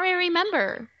an honorary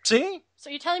member. See?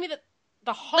 So you're telling me that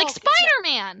the Hulk... Like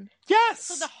Spider-Man! Yes!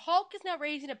 So the Hulk is now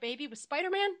raising a baby with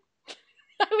Spider-Man?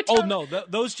 Oh, no.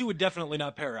 Those two would definitely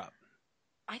not pair up.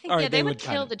 I think, they would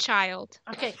kill the child.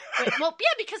 Okay. Well,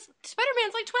 yeah, because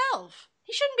Spider-Man's like 12.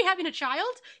 He shouldn't be having a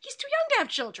child. He's too young to have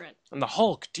children. And the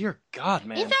Hulk, dear God,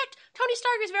 man. In fact, Tony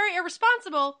Stark is very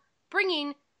irresponsible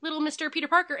bringing little Mr. Peter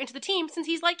Parker into the team since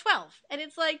he's like 12. And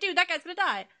it's like, dude, that guy's going to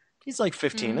die. He's like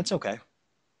 15. It's okay.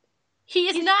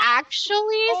 He's He's not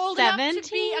actually old 17. enough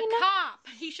to be a cop.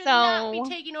 He should not be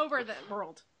taking over the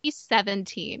world. He's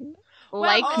 17. Well,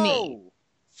 like me.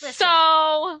 Listen.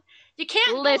 So, you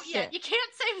can't listen. You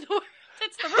can't save the world.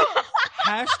 It's the rule.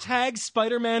 Hashtag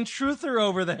Spider-Man truther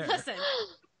over there. Listen.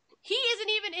 He isn't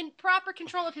even in proper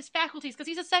control of his faculties because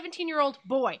he's a 17-year-old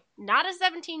boy, not a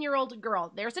 17-year-old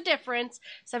girl. There's a difference.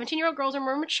 17-year-old girls are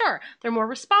more mature. They're more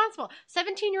responsible.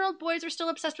 17-year-old boys are still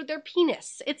obsessed with their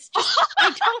penis. It's just, I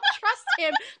don't trust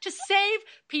him to save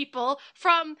people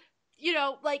from,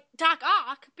 like Doc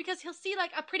Ock, because he'll see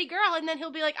like a pretty girl and then he'll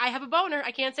be like, I have a boner.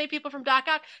 I can't save people from Doc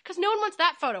Ock, because no one wants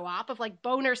that photo op of like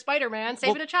boner Spider-Man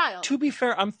saving a child. To be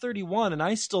fair, I'm 31 and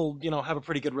I still, have a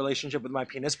pretty good relationship with my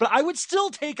penis, but I would still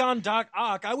take on Doc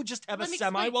Ock. I would just have a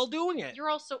semi while doing it.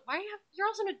 You're also an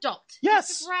adult.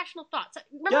 Yes. You have rational thoughts.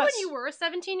 Remember when you were a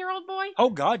 17-year-old boy? Oh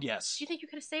God, yes. Do you think you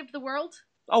could have saved the world?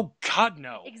 Oh God,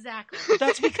 no. Exactly.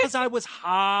 That's because I was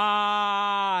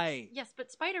high. Yes,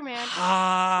 but Spider-Man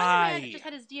just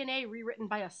had his DNA rewritten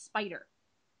by a spider.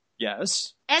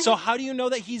 Yes. And so how do you know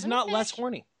that he's not less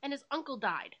horny? And his uncle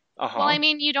died. Uh-huh. Well, I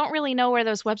mean, you don't really know where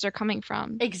those webs are coming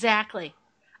from. Exactly.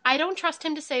 I don't trust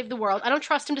him to save the world. I don't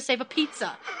trust him to save a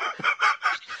pizza.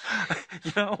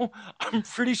 You know, I'm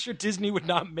pretty sure Disney would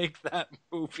not make that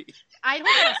movie. I don't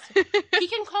trust him. He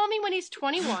can call me when he's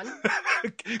 21.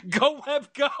 Go, Web,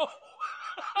 go!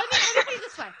 Let me put it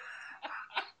this way.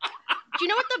 Do you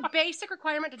know what the basic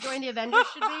requirement to join the Avengers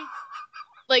should be?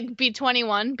 Like, be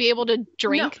 21, be able to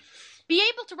drink? No. Be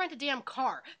able to rent a damn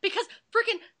car. Because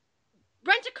freaking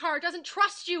Rent-A-Car doesn't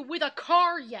trust you with a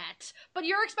car yet. But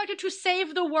you're expected to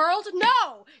save the world?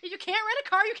 No! If you can't rent a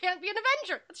car, you can't be an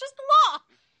Avenger. That's just the law.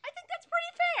 I think that's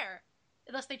pretty fair.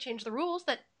 Unless they change the rules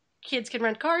that kids can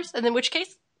rent cars, and in which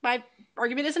case, my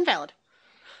argument is invalid.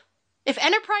 If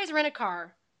Enterprise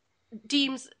Rent-A-Car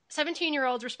deems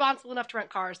 17-year-olds responsible enough to rent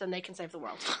cars, then they can save the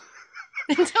world.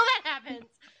 Until that happens,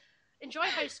 enjoy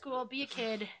high school, be a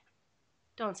kid,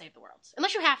 don't save the world.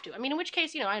 Unless you have to. I mean, in which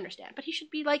case, I understand. But he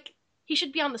should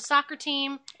be on the soccer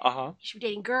team. Uh-huh. He should be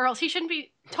dating girls.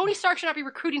 Tony Stark should not be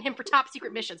recruiting him for top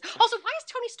secret missions. Also, why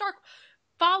is Tony Stark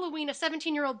following a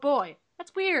 17-year-old boy?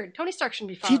 That's weird. Tony Stark shouldn't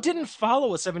be following. He didn't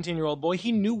follow a 17-year-old boy.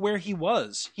 He knew where he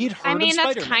was. He'd heard of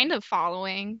Spider-Man. That's kind of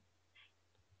following.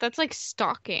 That's like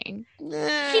stalking. He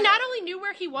not only knew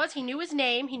where he was, he knew his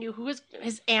name, he knew who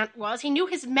his aunt was, he knew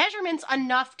his measurements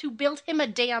enough to build him a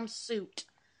damn suit.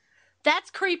 That's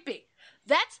creepy.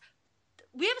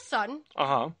 We have a son.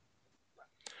 Uh-huh.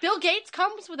 Bill Gates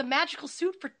comes with a magical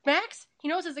suit for Max. He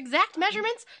knows his exact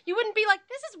measurements. You wouldn't be like,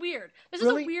 this is weird. This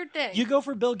Really? is a weird thing. You go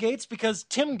for Bill Gates because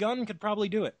Tim Gunn could probably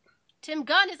do it. Tim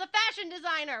Gunn is a fashion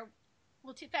designer.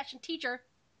 Well, fashion teacher.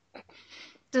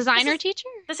 Designer teacher?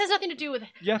 This has nothing to do with...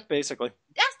 Yeah, basically.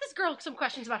 Ask this girl some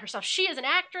questions about herself. She is an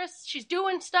actress. She's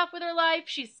doing stuff with her life.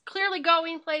 She's clearly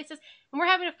going places. And we're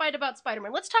having a fight about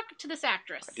Spider-Man. Let's talk to this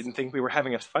actress. I didn't think we were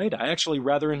having a fight. I actually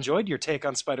rather enjoyed your take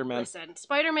on Spider-Man. Listen,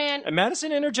 Spider-Man... And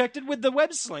Madison interjected with the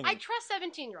web sling. I trust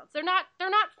 17-year-olds. They're not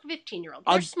 15-year-olds.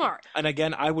 They're smart. And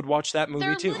again, I would watch that movie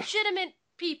too. They're legitimate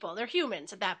people. They're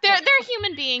humans at that point. They're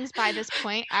human beings by this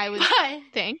point, I would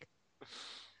think.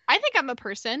 I think I'm a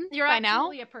person You're by now.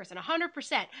 absolutely a person,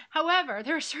 100%. However,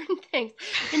 there are certain things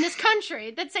in this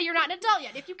country that say you're not an adult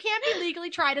yet. If you can't be legally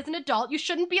tried as an adult, you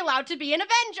shouldn't be allowed to be an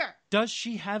Avenger. Does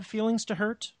she have feelings to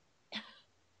hurt?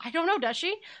 I don't know, does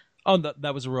she? Oh,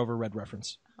 that was a Rover Red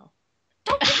reference. Oh.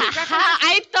 Don't give me references.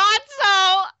 I thought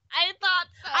so.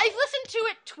 I've listened to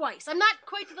it twice. I'm not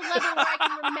quite to the level where I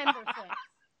can remember things.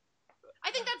 I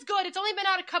think that's good. It's only been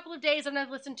out a couple of days and I've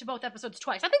listened to both episodes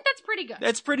twice. I think that's pretty good.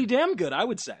 That's pretty damn good, I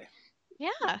would say.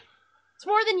 Yeah. It's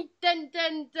more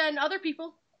than other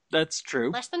people. That's true.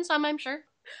 Less than some, I'm sure.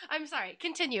 I'm sorry.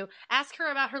 Continue. Ask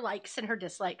her about her likes and her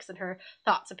dislikes and her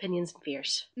thoughts, opinions, and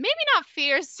fears. Maybe not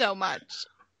fears so much,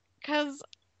 because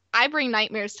I bring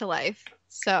nightmares to life,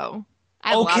 so...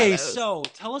 Okay, so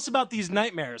tell us about these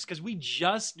nightmares, because we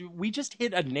just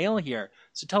hit a nail here.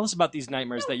 So tell us about these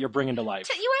nightmares that you're bringing to life.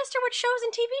 You asked her what shows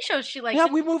and TV shows she likes. Yeah,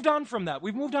 we moved on from that.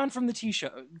 We've moved on from the TV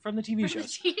shows. From the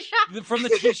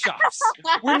tea shops.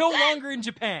 We're no longer in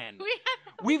Japan.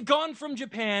 We've gone from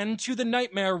Japan to the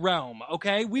nightmare realm,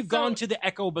 okay? We've gone to the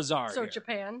Echo Bazaar. So here.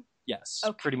 Japan? Yes,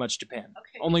 okay. Pretty much Japan.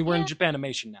 Okay. Only we're in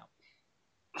Japanimation now.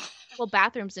 Well,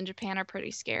 bathrooms in Japan are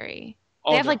pretty scary.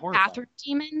 Oh, they have like horrifying. bathroom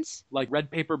demons. Like red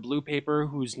paper, blue paper,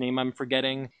 whose name I'm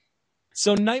forgetting.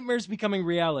 So nightmares becoming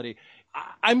reality.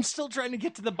 I'm still trying to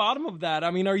get to the bottom of that.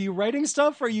 I mean, are you writing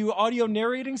stuff? Are you audio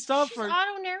narrating stuff? She's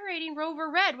auto narrating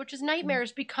Rover Red, which is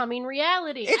nightmares becomoming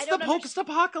reality. It's the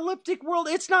post-apocalyptic world.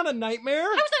 It's not a nightmare.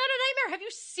 How is that not a nightmare? Have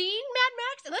you seen Mad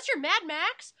Max? Unless you're Mad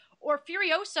Max or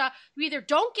Furiosa, you either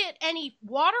don't get any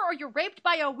water or you're raped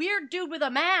by a weird dude with a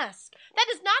mask. That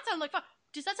does not sound like fun.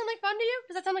 Does that sound like fun to you?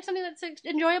 Does that sound like something that's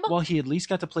enjoyable? Well, he at least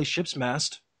got to play ship's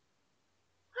mast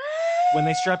when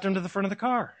they strapped him to the front of the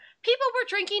car. People were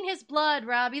drinking his blood,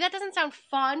 Robbie. That doesn't sound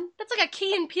fun. That's like a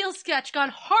Key and Peele sketch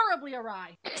gone horribly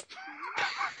awry. No,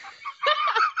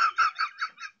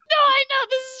 I know.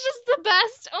 This is just the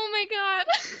best. Oh, my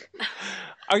God.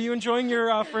 Are you enjoying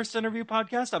your first interview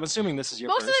podcast? I'm assuming this is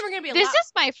your first. Most of them are going to be This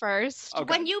is my first. Okay.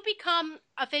 When you become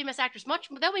a famous actress,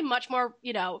 there'll be much more,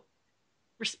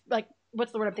 like,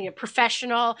 what's the word I'm thinking of?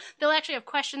 Professional. They'll actually have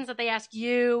questions that they ask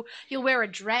you. You'll wear a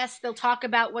dress. They'll talk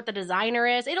about what the designer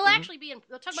is. It'll actually be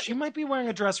they'll talk about She might be wearing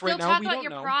a dress right now. They'll talk about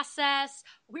your process.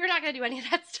 We're not going to do any of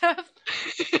that stuff.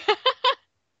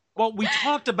 Well, we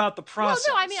talked about the process.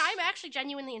 Well, no, I mean, I'm actually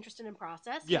genuinely interested in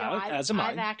process. Yeah, as am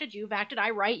I. I've acted, you've acted, I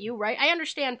write, you write. I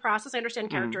understand process, I understand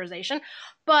characterization,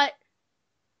 but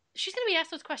she's going to be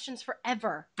asked those questions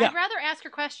forever. Yeah. I'd rather ask her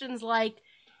questions like,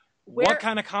 What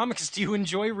kind of comics do you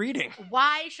enjoy reading?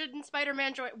 Why shouldn't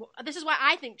Spider-Man join? This is why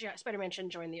I think Spider-Man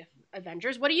shouldn't join the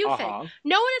Avengers. What do you think?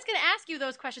 No one is going to ask you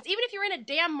those questions. Even if you're in a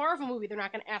damn Marvel movie, they're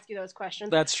not going to ask you those questions.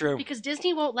 That's true. Because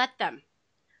Disney won't let them.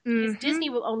 Because Disney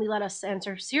will only let us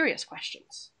answer serious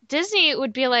questions. Disney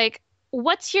would be like,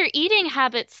 what's your eating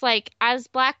habits like as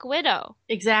Black Widow?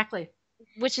 Exactly.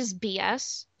 Which is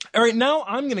BS. All right, now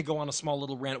I'm going to go on a small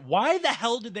little rant. Why the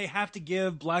hell did they have to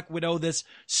give Black Widow this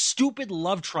stupid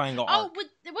love triangle arc? Oh, but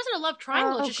it wasn't a love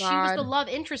triangle. It's just she was the love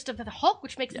interest of the Hulk,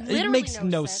 which makes literally it makes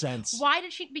no sense. Why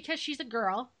did she? Because she's a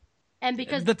girl, and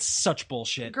because that's such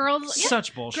bullshit.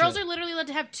 Such bullshit. Girls are literally allowed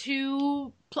to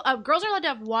have girls are allowed to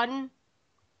have one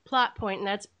plot point, and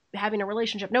that's having a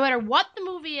relationship. No matter what the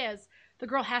movie is, the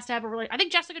girl has to have a relationship. I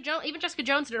think Jessica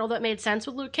Jones did all that made sense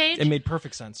with Luke Cage. It made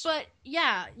perfect sense. But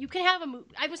yeah, you can have a movie.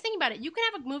 I was thinking about it. You can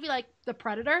have a movie like The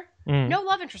Predator. No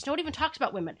love interest. No one even talks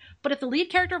about women. But if the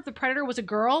lead character of The Predator was a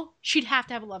girl, she'd have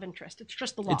to have a love interest. It's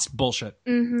just the law. It's bullshit.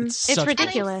 It's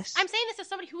ridiculous. I'm saying this as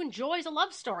somebody who enjoys a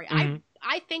love story.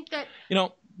 I think that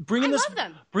bringing love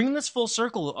this full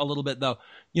circle a little bit though.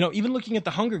 Even looking at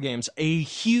the Hunger Games, a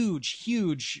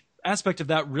huge aspect of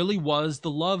that really was the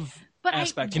love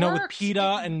aspect, with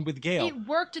PETA and with Gale. It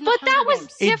worked in but the that was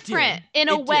Games. different in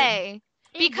a way.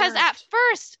 Because at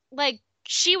first,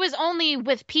 she was only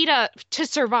with PETA to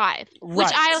survive, which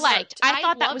I liked. I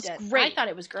thought that was great. I thought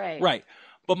it was great. Right.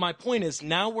 But my point is,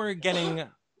 now we're getting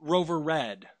Rover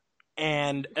Red,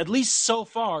 and at least so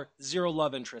far, zero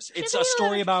love interest. It's a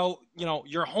story about,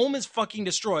 your home is fucking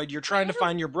destroyed. You're trying to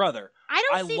find your brother. I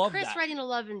don't see Chris writing a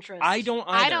love interest. I don't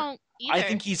either. I don't either. I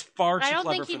think he's far too clever for that.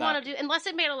 I don't think he'd want to do, unless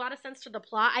it made a lot of sense to the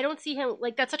plot. I don't see him,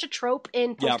 that's such a trope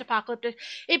in post-apocalyptic.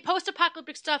 In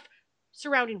post-apocalyptic stuff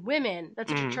surrounding women, that's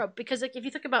such a trope. Because if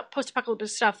you think about post-apocalyptic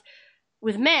stuff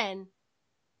with men,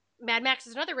 Mad Max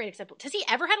is another great example. Has he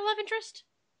ever had a love interest?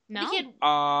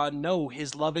 No. No.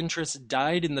 His love interest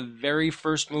died in the very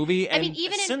first movie, and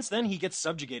since then he gets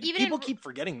subjugated. People keep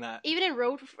forgetting that. Even in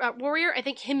Road Warrior, I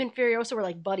think him and Furiosa were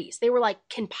like buddies. They were like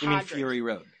compadres. You mean Fury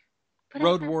Road?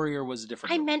 Road Warrior was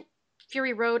different. I meant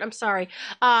Fury Road. I'm sorry.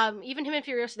 Even him and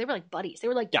Furiosa, they were like buddies. They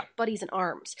were like buddies in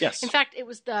arms. Yes. In fact, it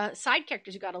was the side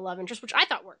characters who got a love interest, which I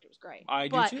thought worked. It was great. I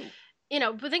do too.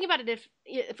 But think about it.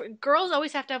 If girls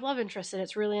always have to have love interests, and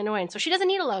it's really annoying. So she doesn't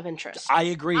need a love interest. I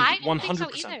agree, 100%. I don't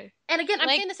think so either. And again, I'm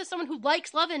saying this as someone who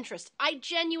likes love interests. I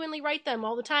genuinely write them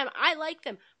all the time. I like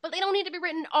them, but they don't need to be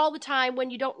written all the time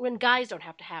when guys don't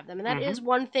have to have them. And that is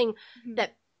one thing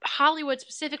that Hollywood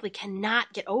specifically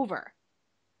cannot get over.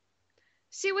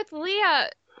 See, with Leah,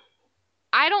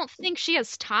 I don't think she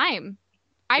has time.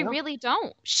 I really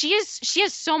don't. She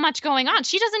has so much going on.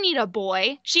 She doesn't need a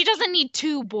boy. She doesn't need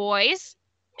two boys.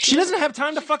 She doesn't have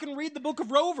time to fucking read the Book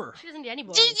of Rover. She doesn't need any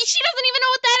boys. She doesn't even know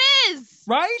what that is.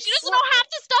 Right? She doesn't know half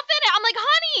the stuff in it. I'm like,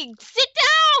 honey, sit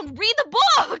down. Read the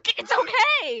book. It's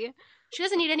okay. She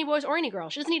doesn't need any boys or any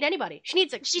girls. She doesn't need anybody. She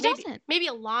needs maybe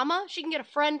a llama. She can get a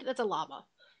friend that's a llama.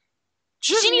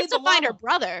 She needs to find her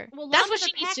brother. Well, that's what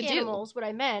she needs to do. Animals, what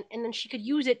I meant, and then she could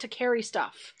use it to carry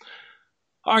stuff.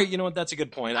 All right, you know what? That's a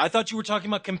good point. I thought you were talking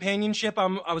about companionship.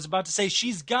 I was about to say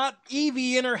she's got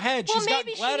Eevie in her head. She's got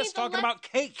Gladys talking about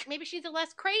cake. Maybe she's a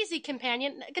less crazy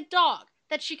companion, like a dog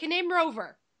that she can name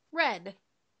Rover Red.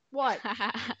 What?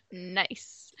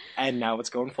 Nice. And now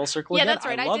it's going full circle again. Yeah, that's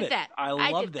right. I did that. I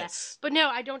love this. But no,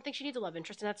 I don't think she needs a love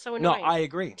interest, and that's so annoying. No, I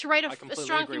agree. To write a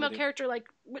strong female character,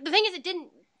 the thing is, it didn't.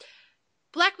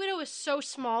 Black Widow is so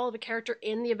small of a character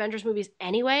in the Avengers movies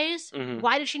anyways.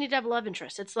 Why did she need to have a love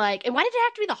interest? It's like, and why did it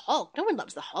have to be the Hulk? No one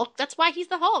loves the Hulk. That's why he's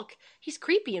the Hulk. He's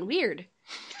creepy and weird.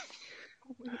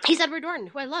 He's Edward Norton,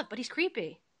 who I love, but he's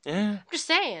creepy. Yeah. I'm just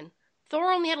saying.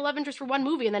 Thor only had a love interest for one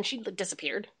movie, and then she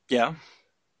disappeared. Yeah.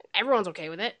 Everyone's okay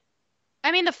with it.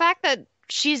 I mean, the fact that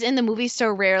she's in the movie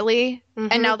so rarely,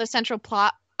 and now the central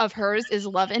plot of hers is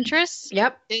love interest.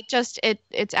 Yep. It's aggravating.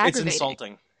 It's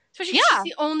insulting. Especially if she's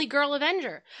the only girl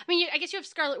Avenger. I mean, I guess you have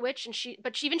Scarlet Witch,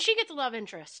 but even she gets a love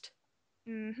interest.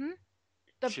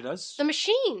 She does? The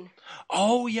Machine.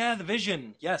 Oh, yeah, the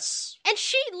Vision. Yes. And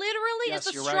she literally is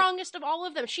the strongest of all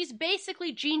of them. She's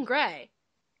basically Jean Grey.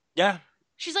 Yeah.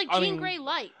 She's like Jean Grey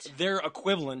light. Their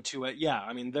equivalent to it, yeah.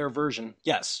 I mean, their version,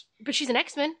 yes. But she's an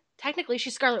X-Men. Technically,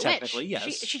 she's Scarlet Witch. Technically,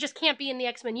 yes. She just can't be in the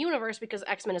X-Men universe because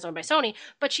X-Men is owned by Sony.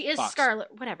 But she is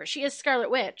She is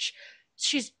Scarlet Witch.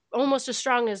 She's almost as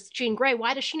strong as Jean Grey.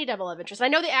 Why does she need to have a love interest? I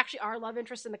know they actually are love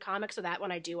interests in the comics, so that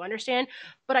one I do understand.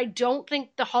 But I don't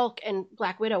think the Hulk and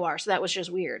Black Widow are, so that was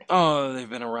just weird. Oh, they've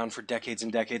been around for decades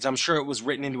and decades. I'm sure it was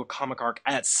written into a comic arc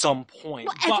at some point.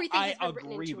 Well, everything has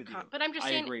been written into a comic. But I'm just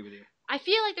saying, I agree with you. I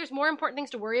feel like there's more important things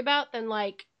to worry about than,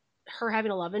 her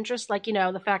having a love interest, like, you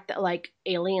know, the fact that like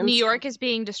aliens, New York is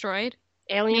being destroyed.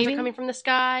 Aliens maybe? are coming from the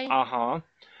sky.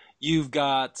 You've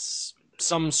got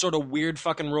some sort of weird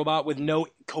fucking robot with no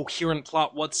coherent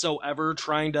plot whatsoever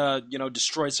trying to, you know,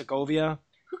 destroy Sokovia.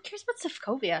 Who cares about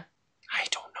Sokovia? I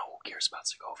don't know who cares about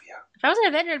Sokovia. If I was an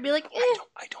Avenger, I'd be like,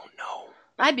 I don't know.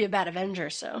 I'd be a bad Avenger,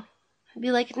 so I'd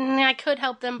be like, I could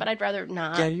help them, but I'd rather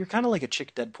not. Yeah, you're kind of like a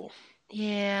chick Deadpool.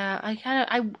 Yeah,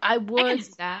 I would. I can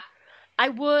see that. I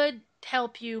would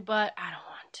help you, but I don't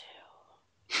want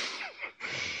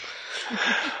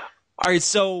to. All right,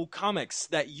 so comics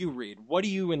that you read. What are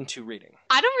you into reading?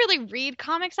 I don't really read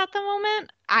comics at the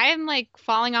moment. I'm like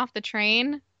falling off the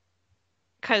train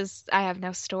because I have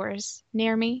no stores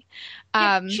near me.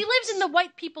 Yeah, she lives in the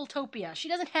white people topia. She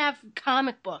doesn't have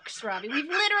comic books, Robbie. We've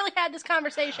literally had this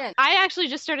conversation. I actually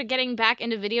just started getting back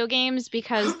into video games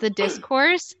because the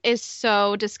discourse is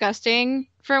so disgusting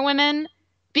for women.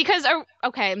 Because,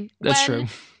 okay, That's when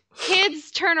true.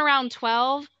 kids turn around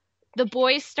 12, the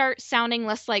boys start sounding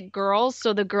less like girls,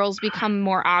 so the girls become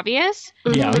more obvious.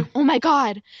 Yeah. Like, oh my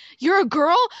god, you're a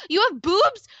girl? You have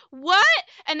boobs? What?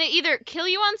 And they either kill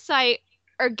you on sight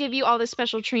or give you all this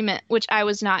special treatment, which I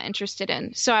was not interested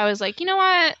in. So I was like, you know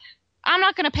what? I'm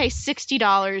not going to pay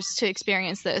 $60 to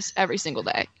experience this every single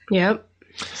day. Yep.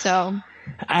 So.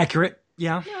 Accurate.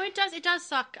 Yeah. No, it does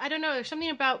suck. I don't know. There's something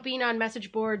about being on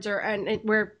message boards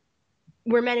where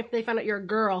men, if they find out you're a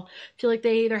girl, feel like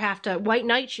they either have to white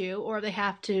knight you or they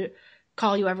have to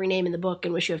call you every name in the book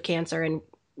and wish you have cancer. And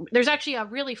there's actually a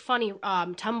really funny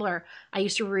Tumblr I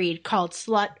used to read called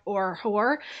Slut or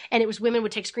Whore, and it was women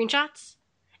would take screenshots.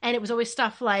 And it was always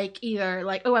stuff like either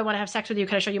like, oh, I want to have sex with you.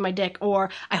 Can I show you my dick? Or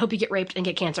I hope you get raped and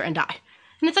get cancer and die.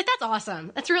 And it's like, that's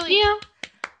awesome. That's really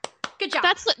good job.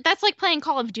 That's like playing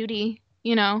Call of Duty,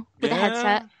 you know, with a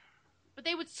headset. But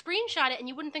they would screenshot it and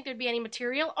you wouldn't think there'd be any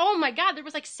material. Oh my God, there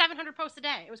was like 700 posts a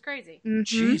day. It was crazy. Mm-hmm.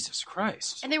 Jesus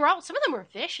Christ. And they were some of them were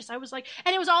vicious. I was like,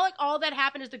 and it was all that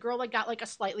happened is the girl like got like a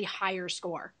slightly higher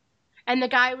score. And the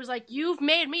guy was like, you've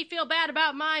made me feel bad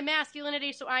about my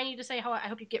masculinity, so I need to say how I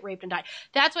hope you get raped and die.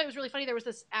 That's why it was really funny. There was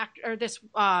this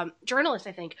journalist,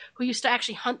 I think, who used to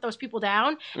actually hunt those people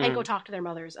down and go talk to their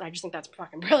mothers. And I just think that's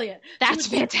fucking brilliant. That's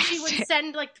fantastic. She would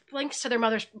send like links to their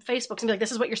mother's Facebooks and be like,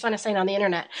 this is what your son is saying on the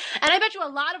internet. And I bet you a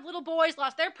lot of little boys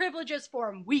lost their privileges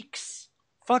for weeks.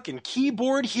 Fucking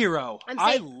keyboard hero.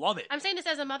 I love it. I'm saying this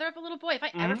as a mother of a little boy. If I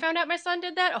ever found out my son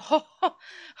did that,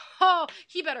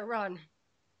 he better run.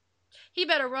 He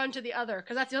better run to the other,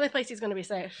 because that's the only place he's going to be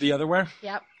safe. The other where?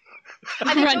 Yep.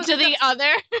 Run to the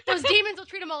other? Those demons will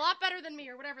treat him a lot better than me,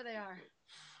 or whatever they are.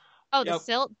 Oh, the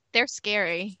silt? They're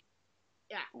scary.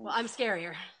 Yeah, well, I'm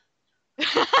scarier.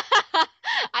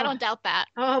 I don't doubt that.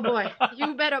 Oh, boy.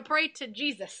 You better pray to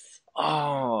Jesus.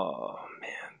 Oh,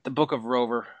 man. The Book of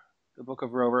Rover. The Book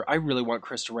of Rover. I really want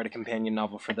Chris to write a companion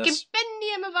novel for this. A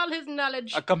compendium of all his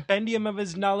knowledge. A compendium of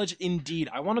his knowledge, indeed.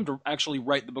 I want him to actually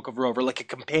write the Book of Rover, like a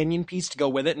companion piece to go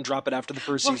with it and drop it after the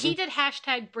first season. Well, he did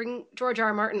hashtag bring George R.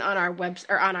 R. Martin on our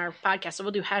on our podcast, so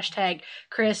we'll do hashtag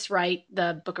Chris write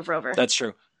the Book of Rover. That's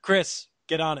true. Chris,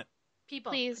 get on it.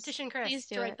 People, please petition Chris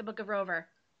to write the Book of Rover.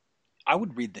 I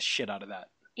would read the shit out of that.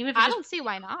 Even if I don't see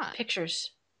why not.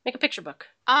 Pictures. Make a picture book.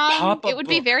 It would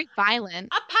be very violent.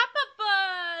 A pop-up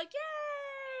book!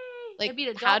 Yay!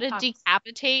 Like how to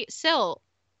decapitate silt.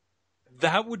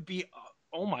 That would be,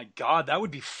 oh my god, that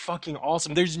would be fucking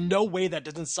awesome. There's no way that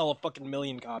doesn't sell a fucking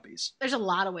million copies. There's a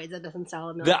lot of ways that doesn't sell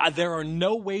a million. There are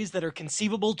no ways that are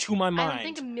conceivable to my mind. I don't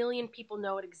think a million people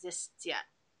know it exists yet.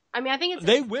 I mean, I think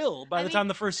they will by the time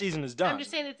the first season is done. I'm just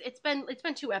saying it's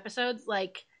been 2 episodes.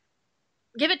 Like,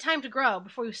 give it time to grow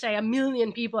before you say a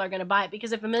million people are going to buy it.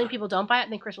 Because if a million people don't buy it,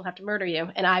 then Chris will have to murder you,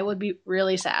 and I would be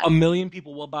really sad. A million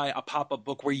people will buy a pop-up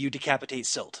book where you decapitate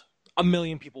silt. A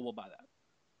million people will buy that.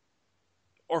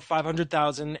 Or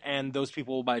 500,000, and those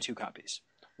people will buy 2 copies.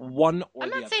 One or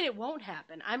the other. I'm not saying it won't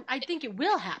happen. I think it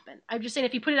will happen. I'm just saying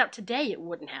if you put it out today, it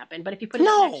wouldn't happen. But if you put it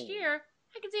out next year,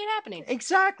 I can see it happening.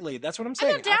 Exactly. That's what I'm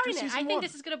saying. I'm not doubting it. I think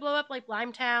this is going to blow up like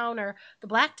Limetown or the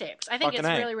Black Tapes. I think it's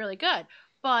really, really good.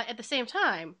 But at the same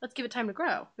time, let's give it time to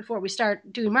grow before we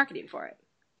start doing marketing for it.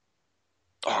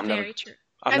 Oh, very true.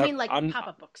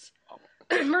 Pop-up books.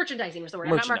 Merchandising was the word,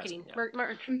 not marketing.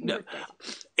 Yeah.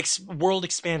 World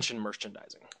expansion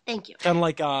merchandising. Thank you. Kind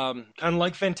of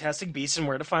like Fantastic Beasts and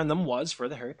Where to Find Them was for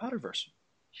the Harry Potter verse.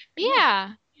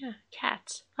 Yeah.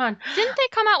 Cats. Fun. Didn't they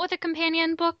come out with a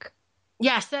companion book?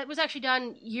 Yes, that was actually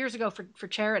done years ago for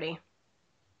charity.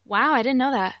 Wow, I didn't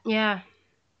know that. Yeah.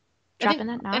 Dropping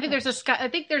that now. I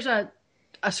think there's a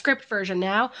a script version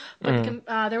now,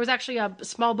 but there was actually a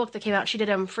small book that came out. She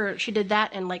did that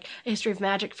and like a history of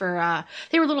magic for.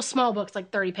 They were little small books,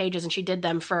 like 30 pages, and she did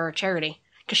them for charity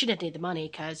because she didn't need the money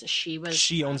because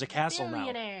she owns a castle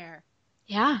billionaire.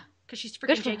 Now. Yeah. Because she's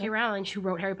freaking J.K. Rowling, who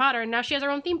wrote Harry Potter, and now she has her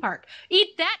own theme park.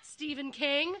 Eat that, Stephen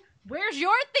King. Where's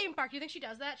your theme park? You think she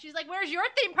does that? She's like, where's your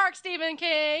theme park, Stephen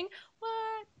King?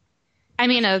 What? I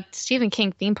mean, a Stephen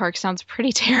King theme park sounds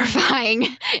pretty terrifying,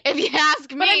 if you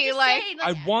ask me.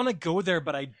 I want to go there,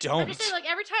 but I don't. I'm just saying, like,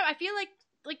 every time, I feel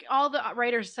like all the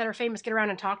writers that are famous get around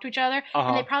and talk to each other,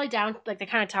 and they probably they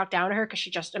kind of talk down to her because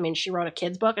she wrote a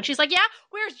kid's book, and she's like, yeah,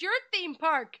 where's your theme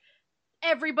park?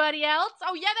 Everybody else?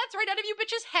 Oh, yeah, that's right. None of you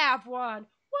bitches have one.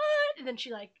 What? And then she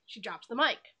drops the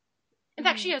mic. In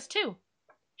fact, she has two.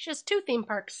 She has 2 theme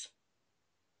parks.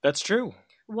 That's true.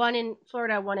 One in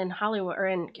Florida, one in Hollywood, or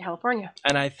in California.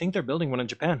 And I think they're building one in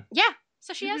Japan. Yeah.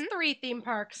 So she has 3 theme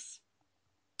parks.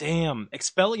 Damn.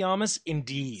 Expelliarmus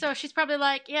indeed. So she's probably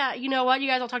like, yeah, you know what? You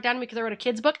guys all talk down to me because I wrote a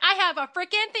kid's book. I have a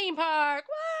freaking theme park.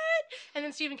 What? And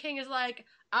then Stephen King is like,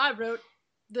 I wrote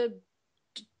the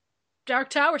Dark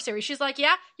Tower series. She's like,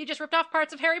 yeah, you just ripped off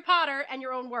parts of Harry Potter and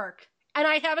your own work. And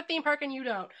I have a theme park and you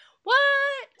don't. What?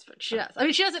 That's what she does. I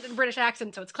mean, she does it in a British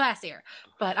accent, so it's classier.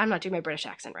 But I'm not doing my British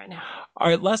accent right now. All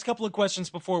right, last couple of questions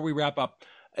before we wrap up.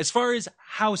 As far as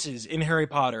houses in Harry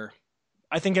Potter,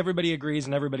 I think everybody agrees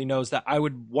and everybody knows that I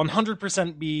would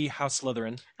 100% be House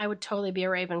Slytherin. I would totally be a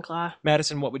Ravenclaw.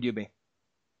 Madison, what would you be?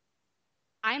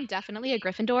 I'm definitely a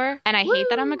Gryffindor, and I hate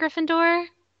that I'm a Gryffindor.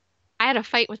 I had a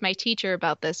fight with my teacher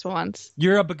about this once.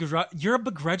 You're a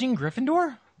begrudging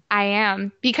Gryffindor? I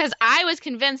am, because I was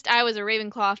convinced I was a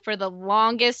Ravenclaw for the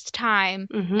longest time.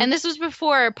 Mm-hmm. And this was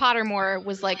before Pottermore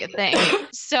was like a thing.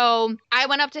 So I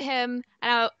went up to him,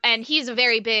 and he's a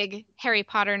very big Harry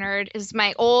Potter nerd, is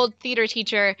my old theater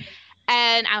teacher.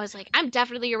 And I was like, I'm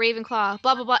definitely a Ravenclaw,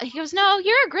 blah, blah, blah. He goes, no,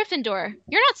 you're a Gryffindor.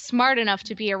 You're not smart enough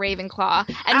to be a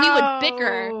Ravenclaw. And we would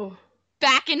bicker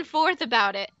back and forth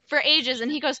about it for ages. And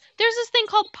he goes, there's this thing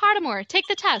called Pottermore. Take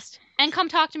the test and come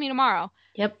talk to me tomorrow.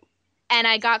 Yep. And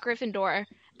I got Gryffindor.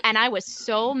 And I was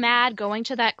so mad going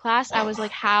to that class. I was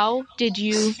like, how did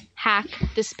you hack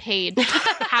this page?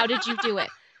 How did you do it?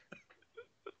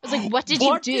 I was like, what did you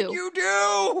do? What did you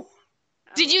do?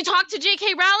 Did you talk to J.K.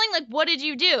 Rowling? Like, what did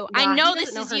you do? Nah, I know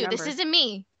this is you. This isn't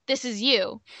me. This is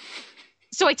you.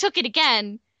 So I took it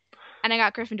again, and I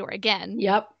got Gryffindor again.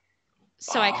 Yep.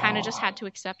 So I kind of just had to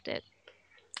accept it.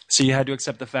 So you had to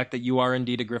accept the fact that you are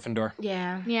indeed a Gryffindor.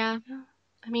 Yeah. Yeah.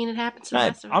 I mean, it happens to the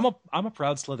best of us. I'm a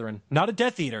proud Slytherin. Not a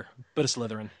Death Eater, but a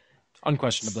Slytherin.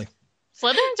 Unquestionably.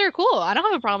 Slytherins are cool. I don't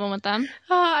have a problem with them.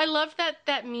 I love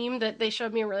that meme that they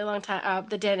showed me a really long time,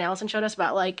 that Dan Allison showed us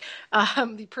about, like,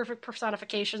 the perfect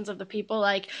personifications of the people.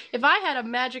 Like, if I had a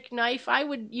magic knife, I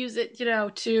would use it,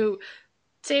 to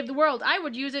save the world. I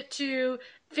would use it to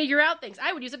figure out things.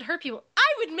 I would use it to hurt people.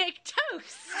 I would make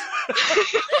toast.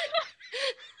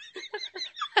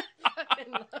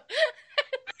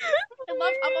 I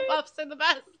love Hufflepuffs. They're the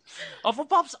best.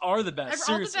 Hufflepuffs are the best.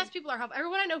 All the best people are Hufflepuff.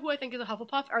 Everyone I know who I think is a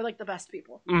Hufflepuff are like the best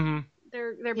people. Mm-hmm.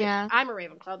 They're yeah. I'm a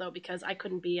Ravenclaw though because I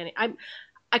couldn't be any.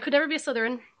 I could never be a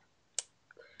Slytherin.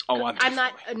 Oh, I'm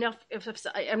not enough.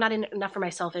 I'm not enough for my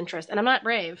self-interest, and I'm not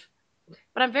brave,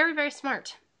 but I'm very, very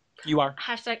smart. You are. #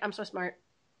 I'm so smart.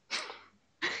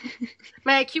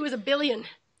 My IQ is 1 billion.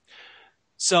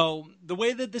 So the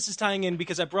way that this is tying in,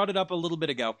 because I brought it up a little bit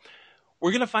ago,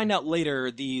 we're going to find out later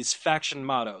these faction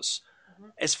mottos. Mm-hmm.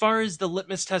 As far as the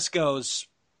litmus test goes,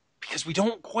 because we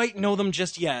don't quite know them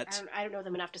just yet. I don't know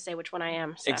them enough to say which one I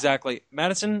am. So. Exactly.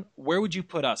 Madison, where would you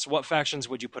put us? What factions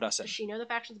would you put us in? Does she know the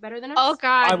factions better than us? Oh,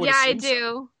 God. I do.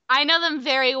 So. I know them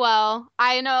very well.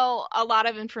 I know a lot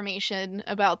of information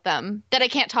about them that I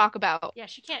can't talk about. Yeah,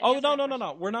 she can't. Oh,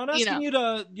 no. We're not asking you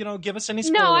to, give us any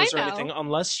spoilers or anything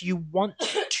unless you want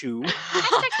to.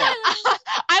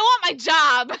 I want my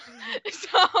job.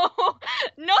 So,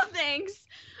 no thanks.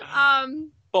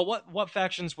 But what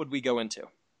factions would we go into?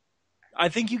 I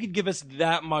think you could give us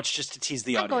that much just to tease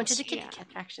the audience. I'm going to the Kitty Cat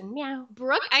faction. Meow.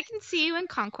 Brooke, I can see you in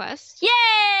Conquest. Yay!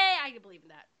 I believe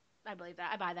that. I believe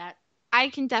that. I buy that. I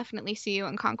can definitely see you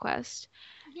in Conquest.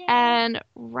 Yay. And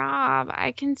Rob,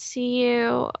 I can see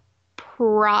you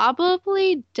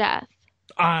probably Death.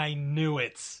 I knew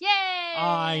it. Yay!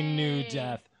 I knew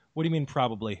Death. What do you mean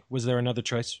probably? Was there another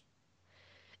choice?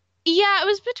 Yeah, it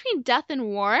was between Death and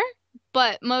War,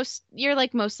 but you're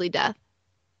like mostly Death.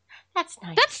 That's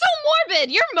nice. That's so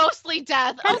morbid. You're mostly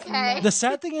Death. Okay. The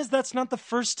sad thing is that's not the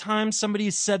first time somebody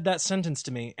said that sentence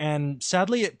to me, and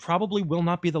sadly, it probably will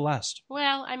not be the last.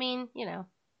 Well, I mean, it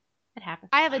happens.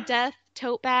 I have a Death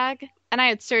tote bag and I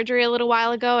had surgery a little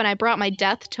while ago, and I brought my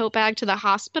death tote bag to the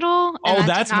hospital. Oh,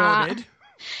 that's morbid.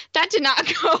 That did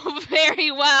not go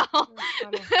very well.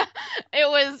 It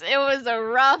was a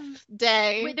rough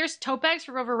day. Wait, there's tote bags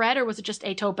for Rover Red, or was it just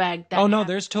a tote bag? No,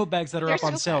 there's tote bags that are up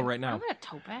on sale right now. I want a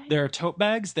tote bag. There are tote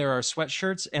bags, there are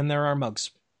sweatshirts, and there are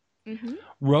mugs. Mm-hmm.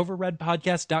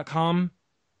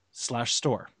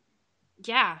 roverredpodcast.com/store.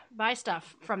 Yeah, buy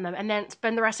stuff from them, and then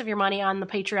spend the rest of your money on the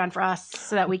Patreon for us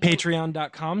so that we can...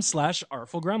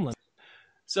 Patreon.com/artfulgremlin.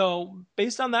 So,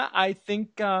 based on that, I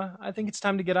think it's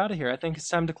time to get out of here. I think it's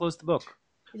time to close the book.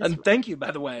 And thank you,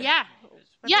 by the way. Yeah.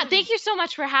 Yeah, thank you so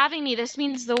much for having me. This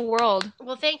means the world.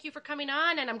 Well, thank you for coming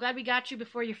on, and I'm glad we got you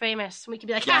before you're famous. We can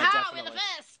be like, ha-ha, we're the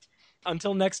best!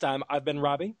 Until next time, I've been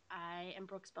Robbie. I am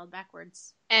Brooke spelled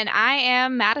backwards. And I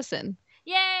am Madison.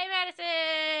 Yay,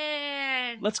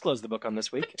 Madison! Let's close the book on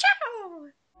this week. Ciao!